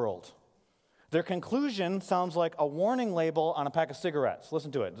hyper-connected world. Their conclusion sounds like a warning label on a pack of cigarettes.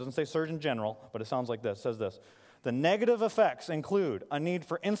 Listen to it. It doesn't say Surgeon General, but it sounds like this. It says this. The negative effects include a need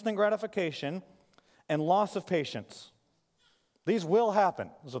for instant gratification and loss of patience. These will happen,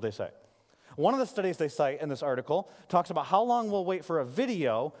 is what they say. One of the studies they cite in this article talks about how long we'll wait for a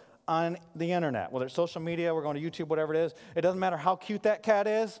video on the internet, whether it's social media, we're going to YouTube, whatever it is. It doesn't matter how cute that cat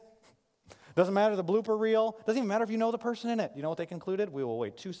is. Doesn't matter the blooper reel. Doesn't even matter if you know the person in it. You know what they concluded? We will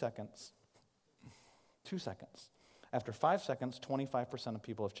wait 2 seconds. 2 seconds. After 5 seconds, 25% of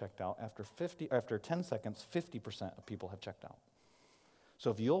people have checked out. After 10 seconds, 50% of people have checked out. So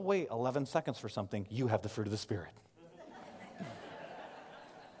if you'll wait 11 seconds for something, you have the fruit of the Spirit.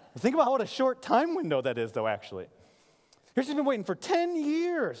 Think about what a short time window that is, though, actually. Here she's been waiting for 10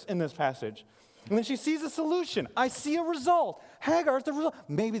 years in this passage. And then she sees a solution. I see a result. Hagar's the result.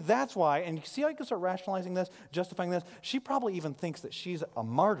 Maybe that's why. And you see how you can start rationalizing this, justifying this? She probably even thinks that she's a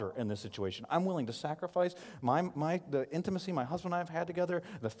martyr in this situation. I'm willing to sacrifice the intimacy my husband and I have had together,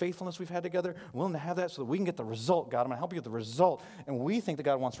 the faithfulness we've had together. I'm willing to have that so that we can get the result. God, I'm going to help you get the result. And we think that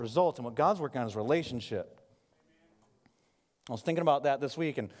God wants results. And what God's working on is relationship. I was thinking about that this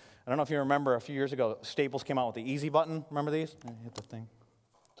week. And I don't know if you remember a few years ago, Staples came out with the easy button. Remember these? Hit the thing.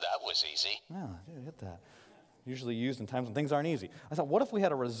 That was easy. Yeah, hit that. Usually used in times when things aren't easy. I thought, what if we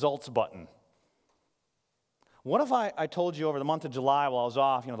had a results button? What if I told you over the month of July while I was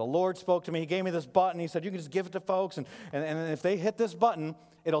off, the Lord spoke to me, He gave me this button, He said, you can just give it to folks, and if they hit this button,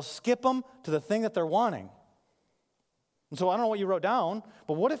 it'll skip them to the thing that they're wanting. And so I don't know what you wrote down,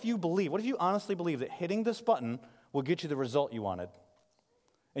 but what if you honestly believe that hitting this button will get you the result you wanted?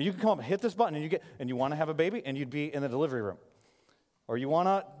 And you can come up and hit this button, and you want to have a baby, and you'd be in the delivery room. Or you want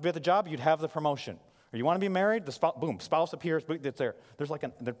to be at the job, you'd have the promotion. Or you want to be married, the spouse appears, it's there.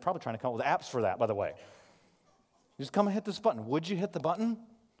 They're probably trying to come up with apps for that, by the way. You just come and hit this button. Would you hit the button?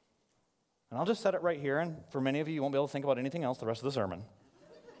 And I'll just set it right here, and for many of you, you won't be able to think about anything else the rest of the sermon.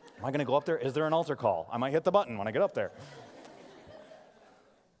 Am I going to go up there? Is there an altar call? I might hit the button when I get up there.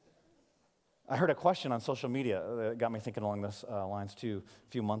 I heard a question on social media that got me thinking along this lines too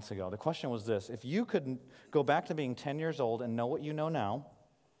a few months ago. The question was this: if you could go back to being 10 years old and know what you know now,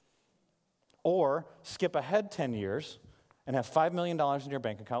 or skip ahead 10 years and have $5 million in your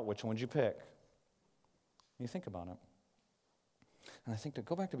bank account, which one would you pick? You think about it. And I think to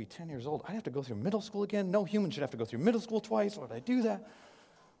go back to be 10 years old, I'd have to go through middle school again. No human should have to go through middle school twice. Why would I do that?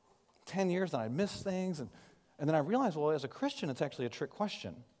 10 years, then I'd miss things. And then I realized, well, as a Christian, it's actually a trick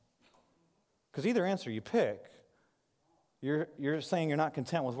question. Because either answer you pick, you're saying you're not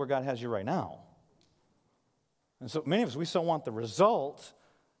content with where God has you right now. And so many of us, we so want the result,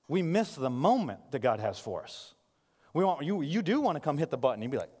 we miss the moment that God has for us. You do want to come hit the button.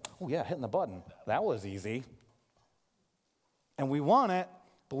 You'd be like, oh yeah, hitting the button. That was easy. And we want it,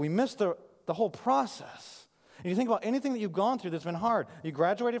 but we miss the whole process. And you think about anything that you've gone through that's been hard. You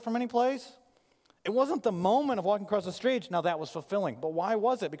graduated from any place? It wasn't the moment of walking across the stage. Now, that was fulfilling. But why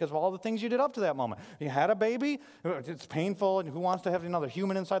was it? Because of all the things you did up to that moment. You had a baby. It's painful. And who wants to have another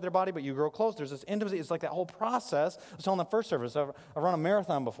human inside their body? But you grow close. There's this intimacy. It's like that whole process. I was telling the first service. I've run a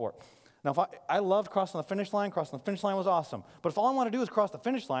marathon before. Now, if I loved crossing the finish line. Crossing the finish line was awesome. But if all I want to do is cross the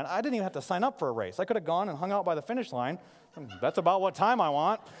finish line, I didn't even have to sign up for a race. I could have gone and hung out by the finish line. That's about what time I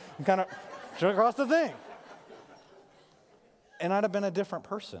want. And kind of should across the thing. And I'd have been a different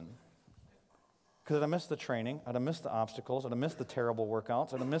person. Because I'd have missed the training, I'd have missed the obstacles, I'd have missed the terrible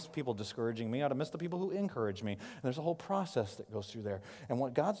workouts, I'd have missed people discouraging me, I'd have missed the people who encourage me. And there's a whole process that goes through there. And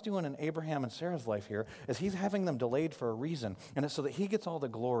what God's doing in Abraham and Sarah's life here is He's having them delayed for a reason. And it's so that He gets all the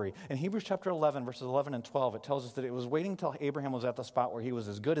glory. In Hebrews chapter 11, verses 11 and 12, it tells us that it was waiting until Abraham was at the spot where he was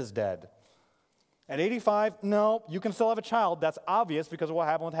as good as dead. At 85, no, you can still have a child. That's obvious because of what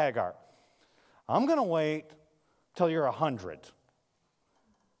happened with Hagar. I'm going to wait till you're 100.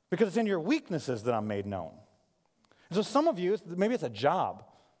 Because it's in your weaknesses that I'm made known. And so some of you, maybe it's a job,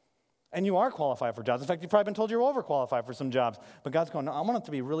 and you are qualified for jobs. In fact, you've probably been told you're overqualified for some jobs. But God's going, no, I want it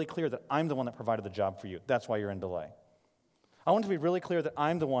to be really clear that I'm the one that provided the job for you. That's why you're in delay. I want it to be really clear that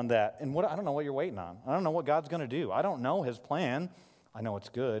I'm the one that, and I don't know what you're waiting on. I don't know what God's going to do. I don't know His plan. I know it's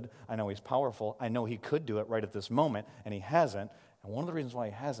good. I know He's powerful. I know He could do it right at this moment, and He hasn't. And one of the reasons why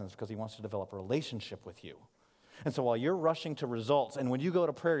He hasn't is because He wants to develop a relationship with you. And so while you're rushing to results, and when you go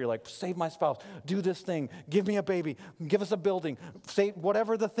to prayer, you're like, save my spouse, do this thing, give me a baby, give us a building, say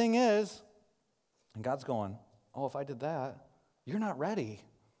whatever the thing is. And God's going, oh, if I did that, you're not ready.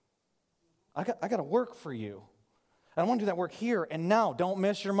 I got to work for you. And I want to do that work here and now. Don't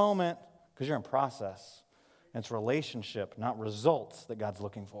miss your moment because you're in process. And it's relationship, not results that God's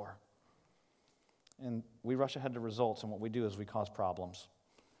looking for. And we rush ahead to results, and what we do is we cause problems.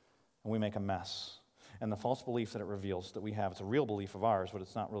 And we make a mess. And the false belief that it reveals that we have, it's a real belief of ours, but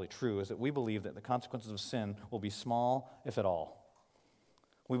it's not really true, is that we believe that the consequences of sin will be small, if at all.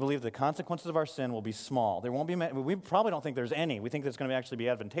 We believe the consequences of our sin will be small. There won't be. We probably don't think there's any. We think that it's going to actually be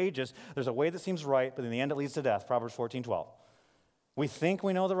advantageous. There's a way that seems right, but in the end it leads to death, Proverbs 14:12. We think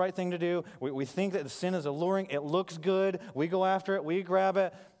we know the right thing to do. We think that the sin is alluring. It looks good. We go after it. We grab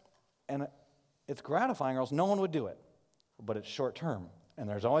it. And it's gratifying, or else no one would do it. But it's short term, and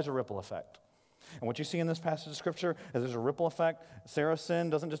there's always a ripple effect. And what you see in this passage of Scripture is there's a ripple effect. Sarah's sin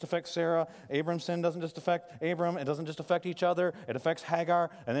doesn't just affect Sarah. Abram's sin doesn't just affect Abram. It doesn't just affect each other. It affects Hagar.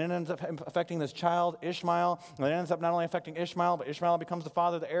 And then it ends up affecting this child, Ishmael. And it ends up not only affecting Ishmael, but Ishmael becomes the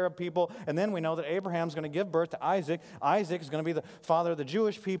father of the Arab people. And then we know that Abraham's going to give birth to Isaac. Isaac is going to be the father of the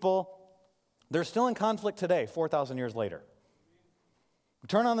Jewish people. They're still in conflict today, 4,000 years later.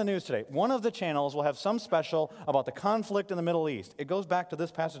 Turn on the news today. One of the channels will have some special about the conflict in the Middle East. It goes back to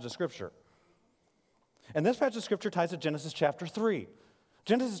this passage of Scripture. And this passage of Scripture ties to Genesis chapter 3.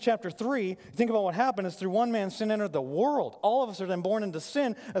 Genesis chapter 3, think about what happened is through one man sin entered the world. All of us are then born into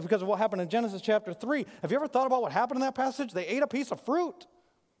sin because of what happened in Genesis chapter 3. Have you ever thought about what happened in that passage? They ate a piece of fruit.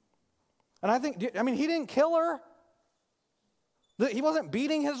 And he didn't kill her. He wasn't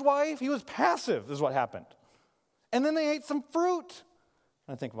beating his wife. He was passive is what happened. And then they ate some fruit.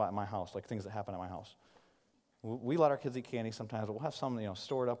 And I think about my house, like things that happen at my house. We let our kids eat candy sometimes, but we'll have some,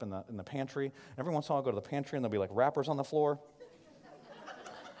 stored up in the pantry. Every once in a while, I'll go to the pantry, and there'll be like wrappers on the floor.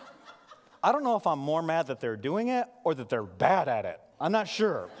 I don't know if I'm more mad that they're doing it or that they're bad at it. I'm not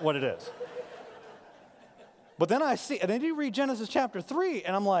sure what it is. But then and then you read Genesis chapter 3,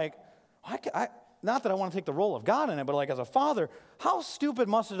 and I'm like, not that I want to take the role of God in it, but like as a father, how stupid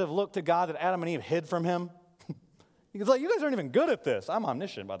must it have looked to God that Adam and Eve hid from him? He's like, you guys aren't even good at this. I'm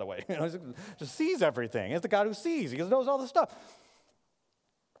omniscient, by the way. He just sees everything. He's the God who sees. He knows all this stuff.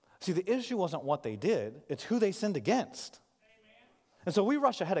 See, the issue wasn't what they did. It's who they sinned against. Amen. And so we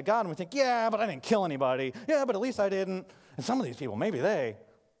rush ahead of God and we think, yeah, but I didn't kill anybody. Yeah, but at least I didn't. And some of these people, maybe they.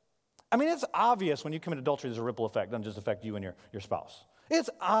 It's obvious when you commit adultery, there's a ripple effect. It doesn't just affect you and your spouse. It's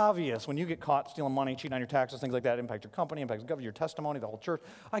obvious when you get caught stealing money, cheating on your taxes, things like that. It impacts your company, impacts your testimony, the whole church.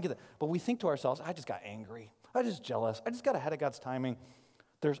 I get that. But we think to ourselves, I just got angry. I just jealous. I just got ahead of God's timing.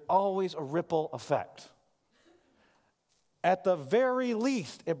 There's always a ripple effect. At the very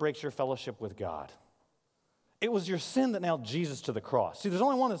least, it breaks your fellowship with God. It was your sin that nailed Jesus to the cross. See, there's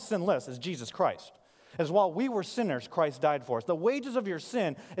only one that's sinless, is Jesus Christ. As while we were sinners, Christ died for us. The wages of your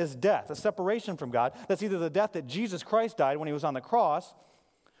sin is death, a separation from God. That's either the death that Jesus Christ died when he was on the cross,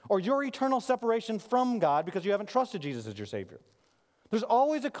 or your eternal separation from God because you haven't trusted Jesus as your Savior. There's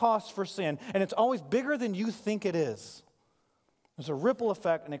always a cost for sin, and it's always bigger than you think it is. There's a ripple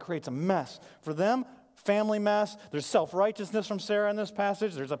effect, and it creates a mess. For them, family mess. There's self-righteousness from Sarah in this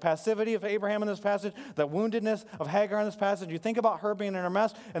passage. There's a passivity of Abraham in this passage. The woundedness of Hagar in this passage. You think about her being in her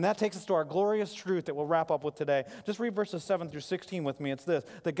mess, and that takes us to our glorious truth that we'll wrap up with today. Just read verses 7 through 16 with me. It's this,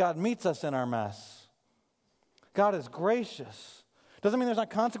 that God meets us in our mess. God is gracious. Doesn't mean there's not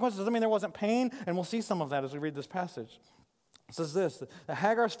consequences. Doesn't mean there wasn't pain, and we'll see some of that as we read this passage. It says this, that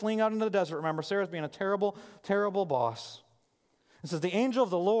Hagar's fleeing out into the desert. Remember, Sarah's being a terrible, terrible boss. It says, the angel of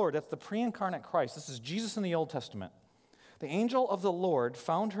the Lord, that's the pre-incarnate Christ. This is Jesus in the Old Testament. The angel of the Lord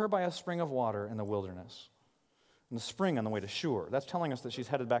found her by a spring of water in the wilderness. In the spring on the way to Shur. That's telling us that she's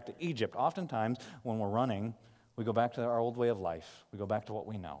headed back to Egypt. Oftentimes, when we're running, we go back to our old way of life. We go back to what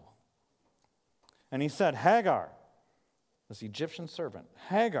we know. And he said, Hagar, this Egyptian servant,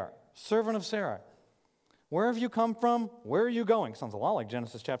 Hagar, servant of Sarai, where have you come from? Where are you going? Sounds a lot like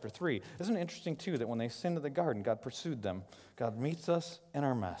Genesis chapter 3. Isn't it interesting, too, that when they sinned in the garden, God pursued them. God meets us in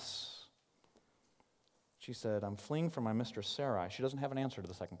our mess. She said, I'm fleeing from my mistress Sarai. She doesn't have an answer to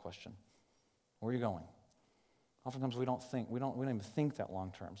the second question. Where are you going? Oftentimes we don't even think that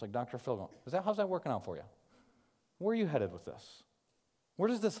long term. It's like Dr. Phil going, how's that working out for you? Where are you headed with this? Where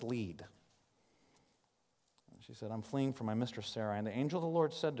does this lead? And she said, I'm fleeing from my mistress Sarai. And the angel of the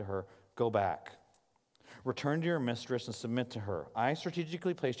Lord said to her, go back. Return to your mistress and submit to her. I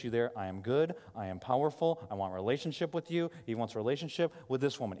strategically placed you there. I am good. I am powerful. I want a relationship with you. He wants a relationship with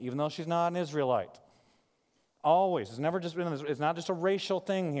this woman, even though she's not an Israelite. Always. It's never just been, it's not just a racial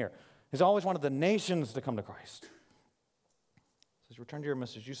thing here. He's always wanted the nations to come to Christ. He says, return to your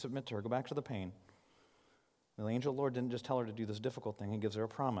mistress. You submit to her. Go back to the pain. And the angel of the Lord didn't just tell her to do this difficult thing. He gives her a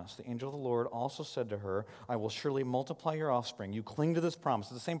promise. The angel of the Lord also said to her, I will surely multiply your offspring. You cling to this promise.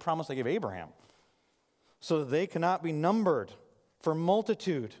 It's the same promise I gave Abraham. So that they cannot be numbered for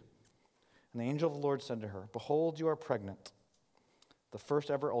multitude. And the angel of the Lord said to her, behold, you are pregnant. The first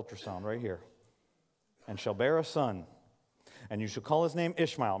ever ultrasound right here. And shall bear a son. And you shall call his name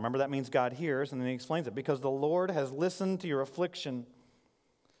Ishmael. Remember, that means God hears. And then he explains it. Because the Lord has listened to your affliction.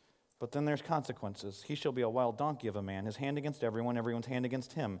 But then there's consequences. He shall be a wild donkey of a man, his hand against everyone, everyone's hand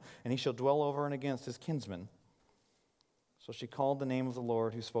against him. And he shall dwell over and against his kinsmen. So she called the name of the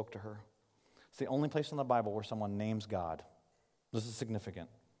Lord who spoke to her. It's the only place in the Bible where someone names God. This is significant.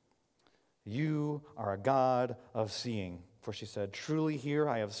 You are a God of seeing. For she said, truly here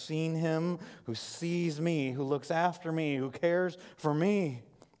I have seen him who sees me, who looks after me, who cares for me.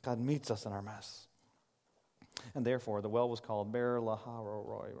 God meets us in our mess. And therefore, the well was called Beer Lahai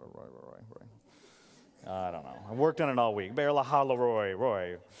Roi. I don't know. I worked on it all week. Beer Lahai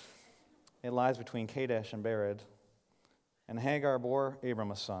Roi. It lies between Kadesh and Bered. And Hagar bore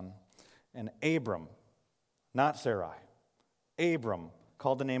Abram a son. And Abram, not Sarai, Abram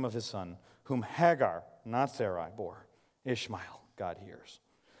called the name of his son, whom Hagar, not Sarai, bore. Ishmael, God hears.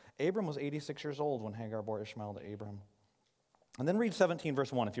 Abram was 86 years old when Hagar bore Ishmael to Abram. And then read 17,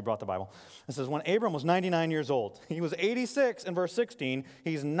 verse 1, if you brought the Bible. It says, when Abram was 99 years old, he was 86 in verse 16.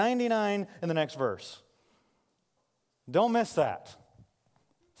 He's 99 in the next verse. Don't miss that.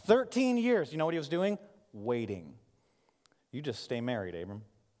 13 years. You know what he was doing? Waiting. You just stay married, Abram.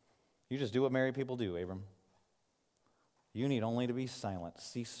 You just do what married people do, Abram. You need only to be silent.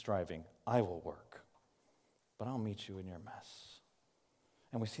 Cease striving. I will work. But I'll meet you in your mess.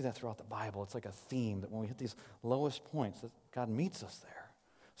 And we see that throughout the Bible. It's like a theme that when we hit these lowest points, that God meets us there.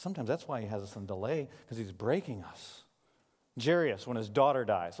 Sometimes that's why he has us in delay, because he's breaking us. Jairus, when his daughter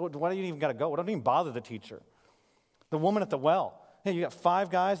dies, why do you even got to go? Why don't you even bother the teacher? The woman at the well. Hey, you got 5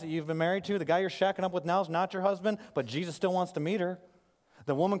 guys that you've been married to. The guy you're shacking up with now is not your husband, but Jesus still wants to meet her.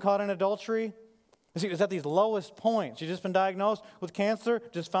 The woman caught in adultery. You see, it's at these lowest points. You've just been diagnosed with cancer,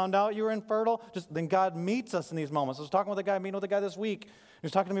 just found out you were infertile. Then God meets us in these moments. I was talking with a guy, meeting with a guy this week. He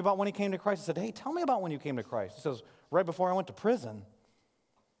was talking to me about when he came to Christ. I said, hey, tell me about when you came to Christ. He says, right before I went to prison.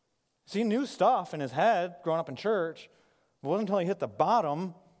 See, he knew stuff in his head growing up in church. It wasn't until he hit the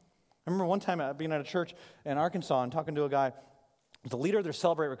bottom. I remember one time being at a church in Arkansas and talking to a guy, the leader of their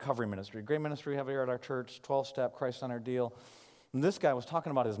Celebrate Recovery ministry. Great ministry we have here at our church, 12-step, Christ-centered deal. And this guy was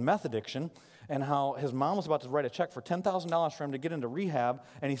talking about his meth addiction and how his mom was about to write a check for $10,000 for him to get into rehab,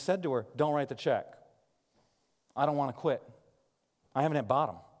 and he said to her, don't write the check. I don't want to quit. I haven't hit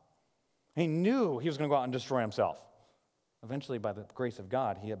bottom. He knew he was going to go out and destroy himself. Eventually, by the grace of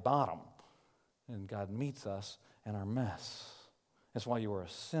God, he hit bottom. And God meets us in our mess. That's why you were a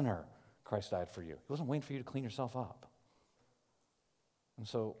sinner. Christ died for you. He wasn't waiting for you to clean yourself up. And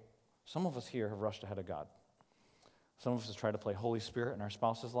so some of us here have rushed ahead of God. Some of us try to play Holy Spirit in our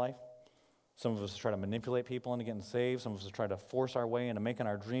spouse's life. Some of us try to manipulate people into getting saved. Some of us try to force our way into making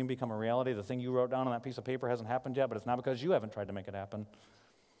our dream become a reality. The thing you wrote down on that piece of paper hasn't happened yet, but it's not because you haven't tried to make it happen.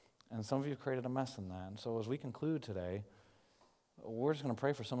 And some of you created a mess in that. And so as we conclude today, we're just going to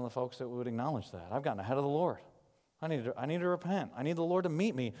pray for some of the folks that would acknowledge that. I've gotten ahead of the Lord. I need to repent. I need the Lord to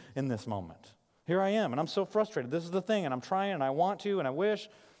meet me in this moment. Here I am, and I'm so frustrated. This is the thing, and I'm trying, and I want to, and I wish.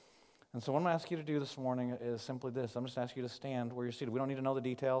 And so what I'm going to ask you to do this morning is simply this. I'm just going to ask you to stand where you're seated. We don't need to know the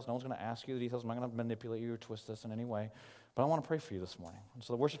details. No one's going to ask you the details. I'm not going to manipulate you or twist this in any way. But I want to pray for you this morning. And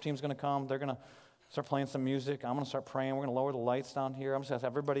so the worship team's going to come. They're going to start playing some music. I'm going to start praying. We're going to lower the lights down here. I'm just going to ask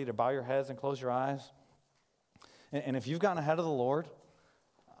everybody to bow your heads and close your eyes. And if you've gotten ahead of the Lord,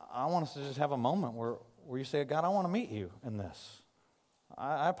 I want us to just have a moment where you say, God, I want to meet you in this.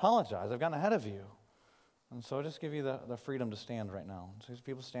 I apologize. I've gotten ahead of you. And so I just give you the freedom to stand right now. So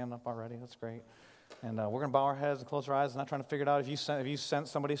people stand up already. That's great. And we're going to bow our heads and close our eyes, not trying to figure it out. If you sense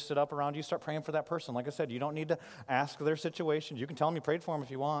somebody stood up around you, start praying for that person. Like I said, you don't need to ask their situation. You can tell them you prayed for them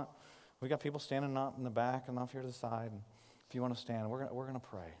if you want. We got people standing up in the back and off here to the side. And if you want to stand, we're going to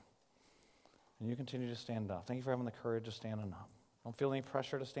pray. And you continue to stand up. Thank you for having the courage of standing up. Don't feel any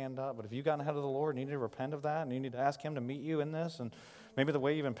pressure to stand up. But if you've gotten ahead of the Lord, you need to repent of that, and you need to ask Him to meet you in this. And maybe the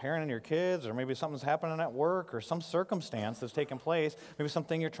way you've been parenting your kids, or maybe something's happening at work, or some circumstance that's taken place. Maybe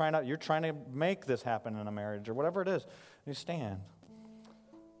something you're trying to make this happen in a marriage, or whatever it is. You stand.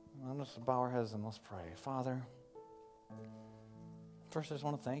 I'm just bow our heads and let's pray. Father, first I just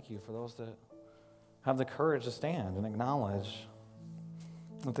want to thank you for those that have the courage to stand and acknowledge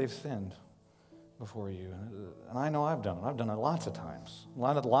that they've sinned before you. And I know I've done it. I've done it lots of times,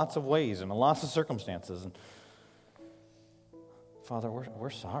 lots of ways, and in lots of circumstances. And Father,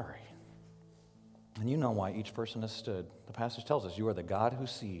 we're sorry. And you know why each person has stood. The passage tells us you are the God who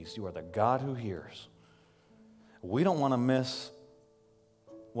sees. You are the God who hears. We don't want to miss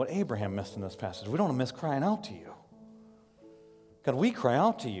what Abraham missed in this passage. We don't want to miss crying out to you. God, we cry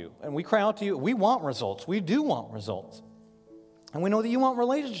out to you. And we cry out to you. We want results. We do want results. And we know that you want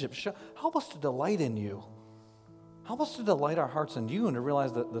relationships. Help us to delight in you. Help us to delight our hearts in you and to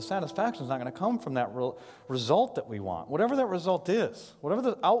realize that the satisfaction is not going to come from that result that we want. Whatever that result is, whatever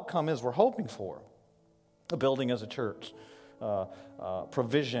the outcome is we're hoping for. A building as a church,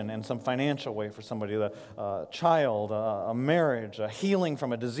 provision in some financial way for somebody, a child, a marriage, a healing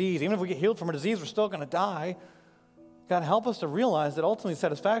from a disease. Even if we get healed from a disease, we're still going to die. God, help us to realize that ultimately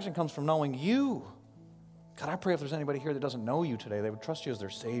satisfaction comes from knowing you. God, I pray if there's anybody here that doesn't know you today, they would trust you as their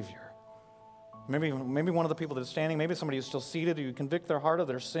Savior. Maybe one of the people that's standing, maybe somebody who's still seated, who convict their heart of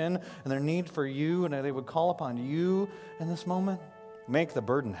their sin and their need for you, and they would call upon you in this moment. Make the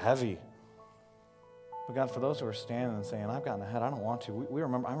burden heavy. But God, for those who are standing and saying, I've gotten ahead, I don't want to.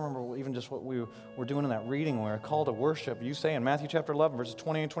 I remember even just what we were doing in that reading when we were called to worship. You say in Matthew chapter 11, verses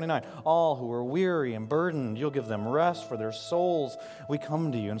 20 and 29, all who are weary and burdened, you'll give them rest for their souls. We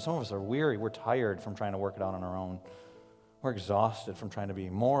come to you, and some of us are weary. We're tired from trying to work it out on our own. We're exhausted from trying to be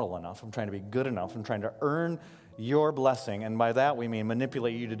moral enough, from trying to be good enough, from trying to earn your blessing. And by that we mean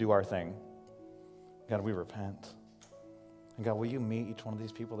manipulate you to do our thing. God, we repent. And God, will you meet each one of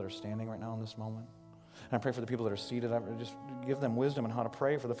these people that are standing right now in this moment? And I pray for the people that are seated. I just give them wisdom on how to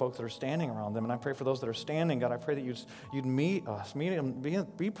pray for the folks that are standing around them. And I pray for those that are standing. God, I pray that you'd meet us, meet them,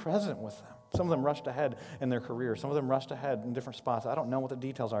 be present with them. Some of them rushed ahead in their career. Some of them rushed ahead in different spots. I don't know what the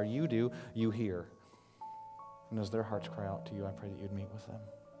details are. You do. You hear. And as their hearts cry out to you, I pray that you'd meet with them.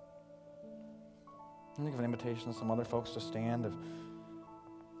 And give an invitation to some other folks to stand.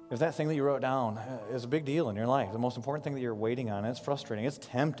 If that thing that you wrote down is a big deal in your life, the most important thing that you're waiting on, it's frustrating. It's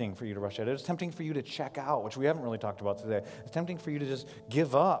tempting for you to rush ahead. It's tempting for you to check out, which we haven't really talked about today. It's tempting for you to just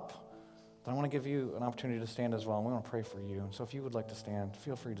give up. But I want to give you an opportunity to stand as well, and we want to pray for you. And so if you would like to stand,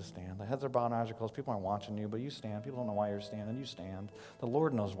 feel free to stand. The heads are bowed and eyes are closed. People aren't watching you, but you stand. People don't know why you're standing. You stand. The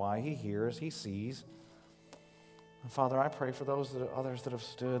Lord knows why. He hears. He sees. And Father, I pray for others that have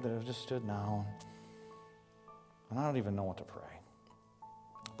stood, that have just stood now. And I don't even know what to pray.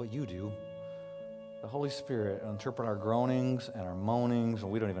 But you do. The Holy Spirit will interpret our groanings and our moanings,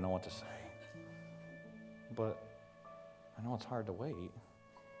 and we don't even know what to say. But I know it's hard to wait.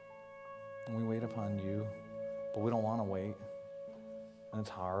 And we wait upon you, but we don't want to wait. And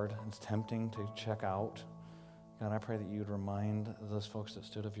it's hard. It's tempting to check out. God, I pray that you'd remind those folks that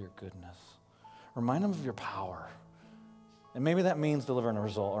stood of your goodness. Remind them of your power. And maybe that means delivering a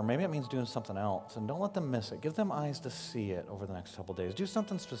result, or maybe it means doing something else. And don't let them miss it. Give them eyes to see it over the next couple days. Do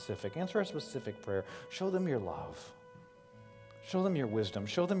something specific. Answer a specific prayer. Show them your love. Show them your wisdom.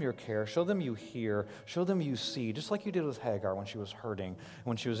 Show them your care. Show them you hear. Show them you see, just like you did with Hagar when she was hurting,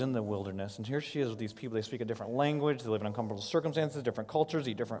 when she was in the wilderness. And here she is with these people. They speak a different language. They live in uncomfortable circumstances, different cultures,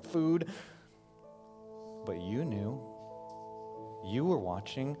 eat different food. But you knew. You were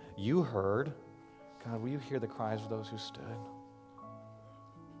watching. You heard. God, will you hear the cries of those who stood?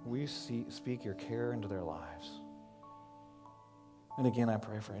 Will you speak your care into their lives? And again, I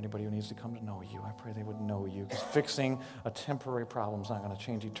pray for anybody who needs to come to know you. I pray they would know you, because fixing a temporary problem is not going to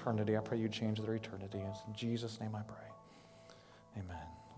change eternity. I pray you change their eternity. It's in Jesus' name I pray. Amen.